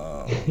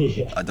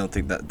 Yeah. I don't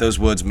think that those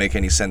words make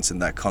any sense in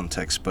that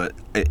context, but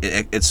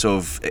it's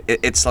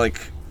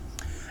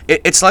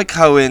like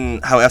how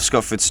F.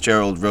 Scott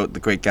Fitzgerald wrote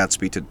The Great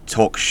Gatsby to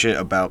talk shit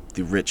about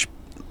the rich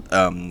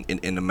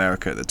in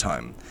America at the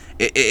time.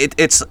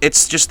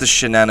 It's just the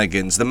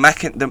shenanigans,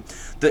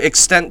 the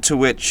extent to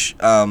which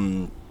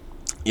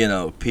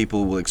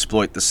people will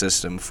exploit the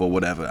system for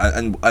whatever.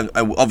 And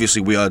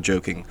obviously we are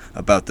joking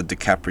about the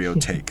DiCaprio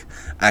take.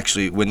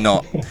 Actually, we're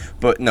not,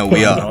 but no,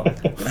 we are.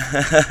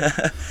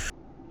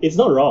 It's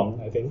not wrong,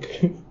 I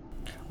think.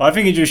 Well, I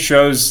think it just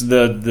shows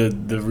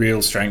the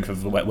real strength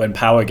of when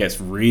power gets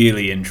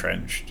really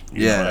entrenched.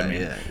 You know what I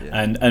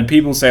mean? And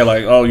people say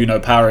like, oh,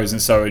 power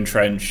isn't so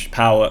entrenched.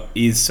 Power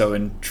is so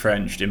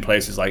entrenched in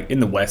places like in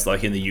the West,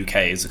 like in the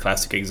UK is a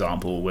classic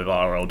example with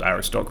our old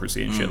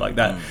aristocracy and shit like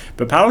that.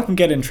 But power can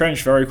get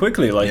entrenched very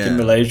quickly. Like in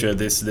Malaysia,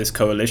 this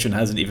coalition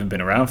hasn't even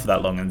been around for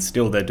that long, and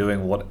still they're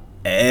doing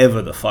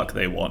whatever the fuck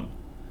they want,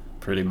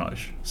 pretty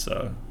much.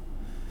 So.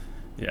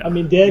 Yeah, I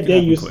mean, they're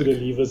used to the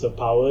levers of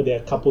power. There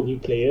are a couple new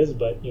players,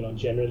 but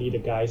generally the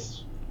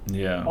guys.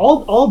 Yeah.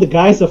 All the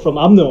guys are from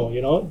UMNO.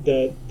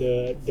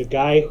 The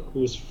guy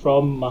who's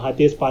from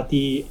Mahathir's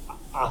party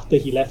after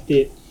he left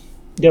it,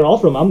 they're all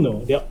from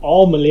UMNO. They're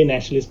all Malay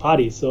nationalist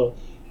parties. So,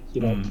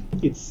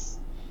 it's.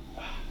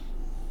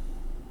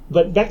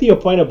 But back to your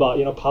point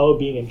about power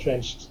being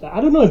entrenched. I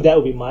don't know if that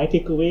would be my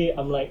takeaway.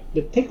 I'm like,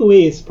 the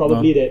takeaway is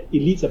probably that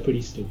elites are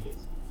pretty stupid.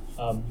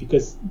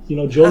 Because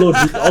Jolo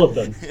beat all of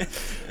them.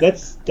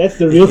 That's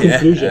the real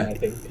conclusion, I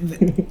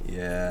think.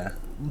 Yeah.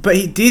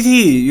 But did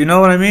he? You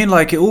know what I mean?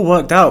 Like, it all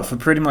worked out for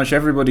pretty much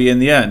everybody in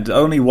the end.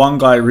 Only one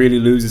guy really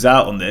loses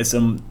out on this,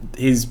 and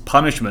his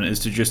punishment is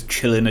to just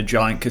chill in a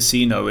giant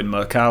casino in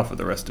Macau for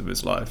the rest of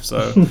his life.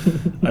 So,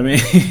 I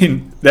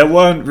mean, there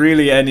weren't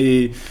really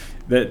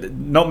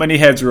not many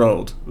heads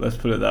rolled. Let's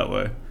put it that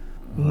way.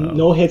 Wow.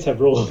 No heads have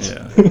rolled.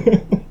 Yeah.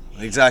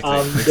 Exactly.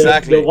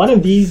 Exactly. One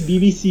of these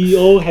BB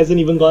CEO hasn't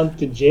even gone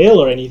to jail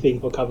or anything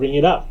for covering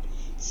it up.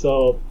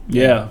 So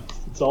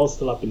it's all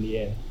still up in the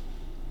air.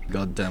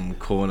 Goddamn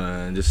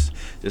corner and just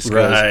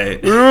right.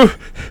 goes,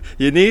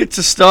 you need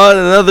to start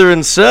another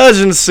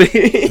insurgency.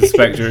 The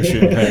Spectre of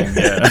Champagne,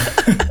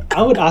 yeah.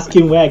 I would ask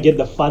him where I get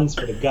the funds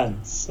for the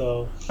guns.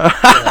 So, so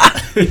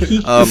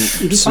you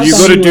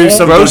got to do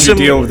some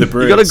deal with the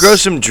Brits. You got to grow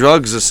some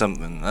drugs or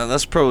something.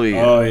 That's probably.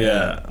 Oh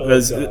yeah.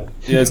 There's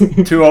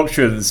two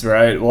options,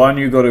 right? One,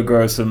 you got to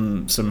grow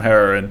some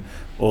heroin,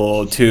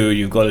 or two,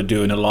 you've got to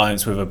do an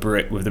alliance with the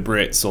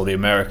Brits or the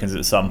Americans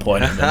at some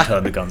point, and then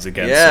turn the guns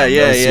against them.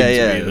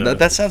 Yeah.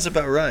 That sounds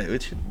about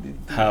right.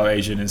 How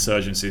Asian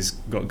insurgencies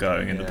got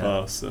going in the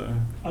past. So.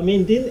 I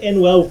mean, didn't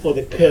end well for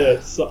the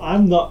Kurds, so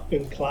I'm not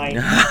inclined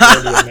to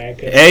for the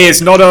Americans. Hey,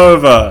 it's not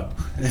over.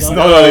 It's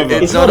not over.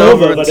 It's not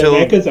over, but the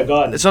Americans are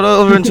gone. It's not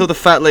over until the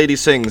fat lady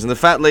sings, and the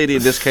fat lady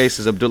in this case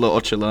is Abdullah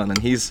Öcalan, and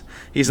he's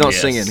not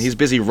singing. He's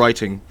busy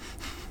writing.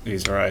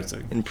 He's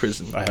writing in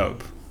prison. I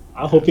hope.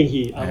 I'm hoping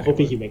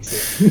he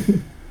makes it.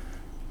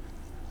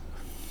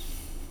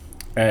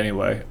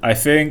 Anyway, I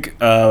think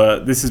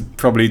this is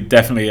probably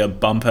definitely a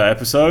bumper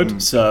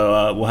episode,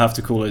 so we'll have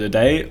to call it a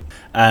day.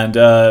 And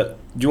do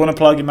you want to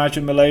plug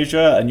Imagine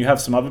Malaysia? And you have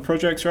some other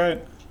projects,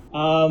 right?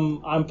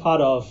 I'm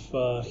part of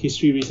a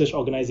history research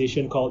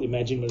organization called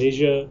Imagine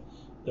Malaysia.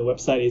 The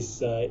website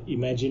is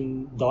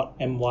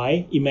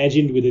imagine.my.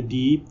 Imagine with a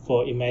D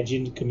for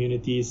Imagined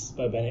Communities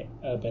by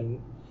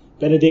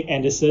Benedict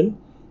Anderson.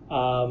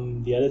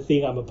 The other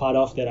thing I'm a part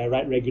of that I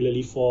write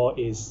regularly for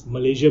is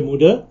Malaysia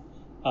Muda.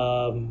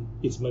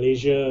 It's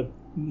Malaysia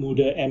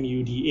Muda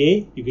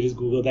MUDA. You could just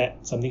Google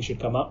that. Something should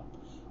come up.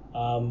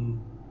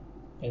 And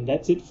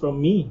that's it from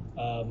me.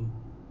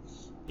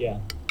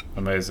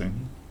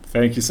 Amazing.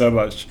 Thank you so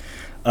much.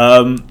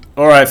 All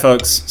right,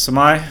 folks.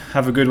 Samai,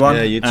 have a good one.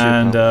 Yeah, you too.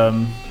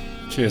 And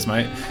cheers,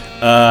 mate.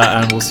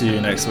 And we'll see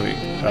you next week.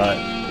 All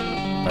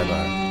right.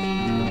 Bye-bye.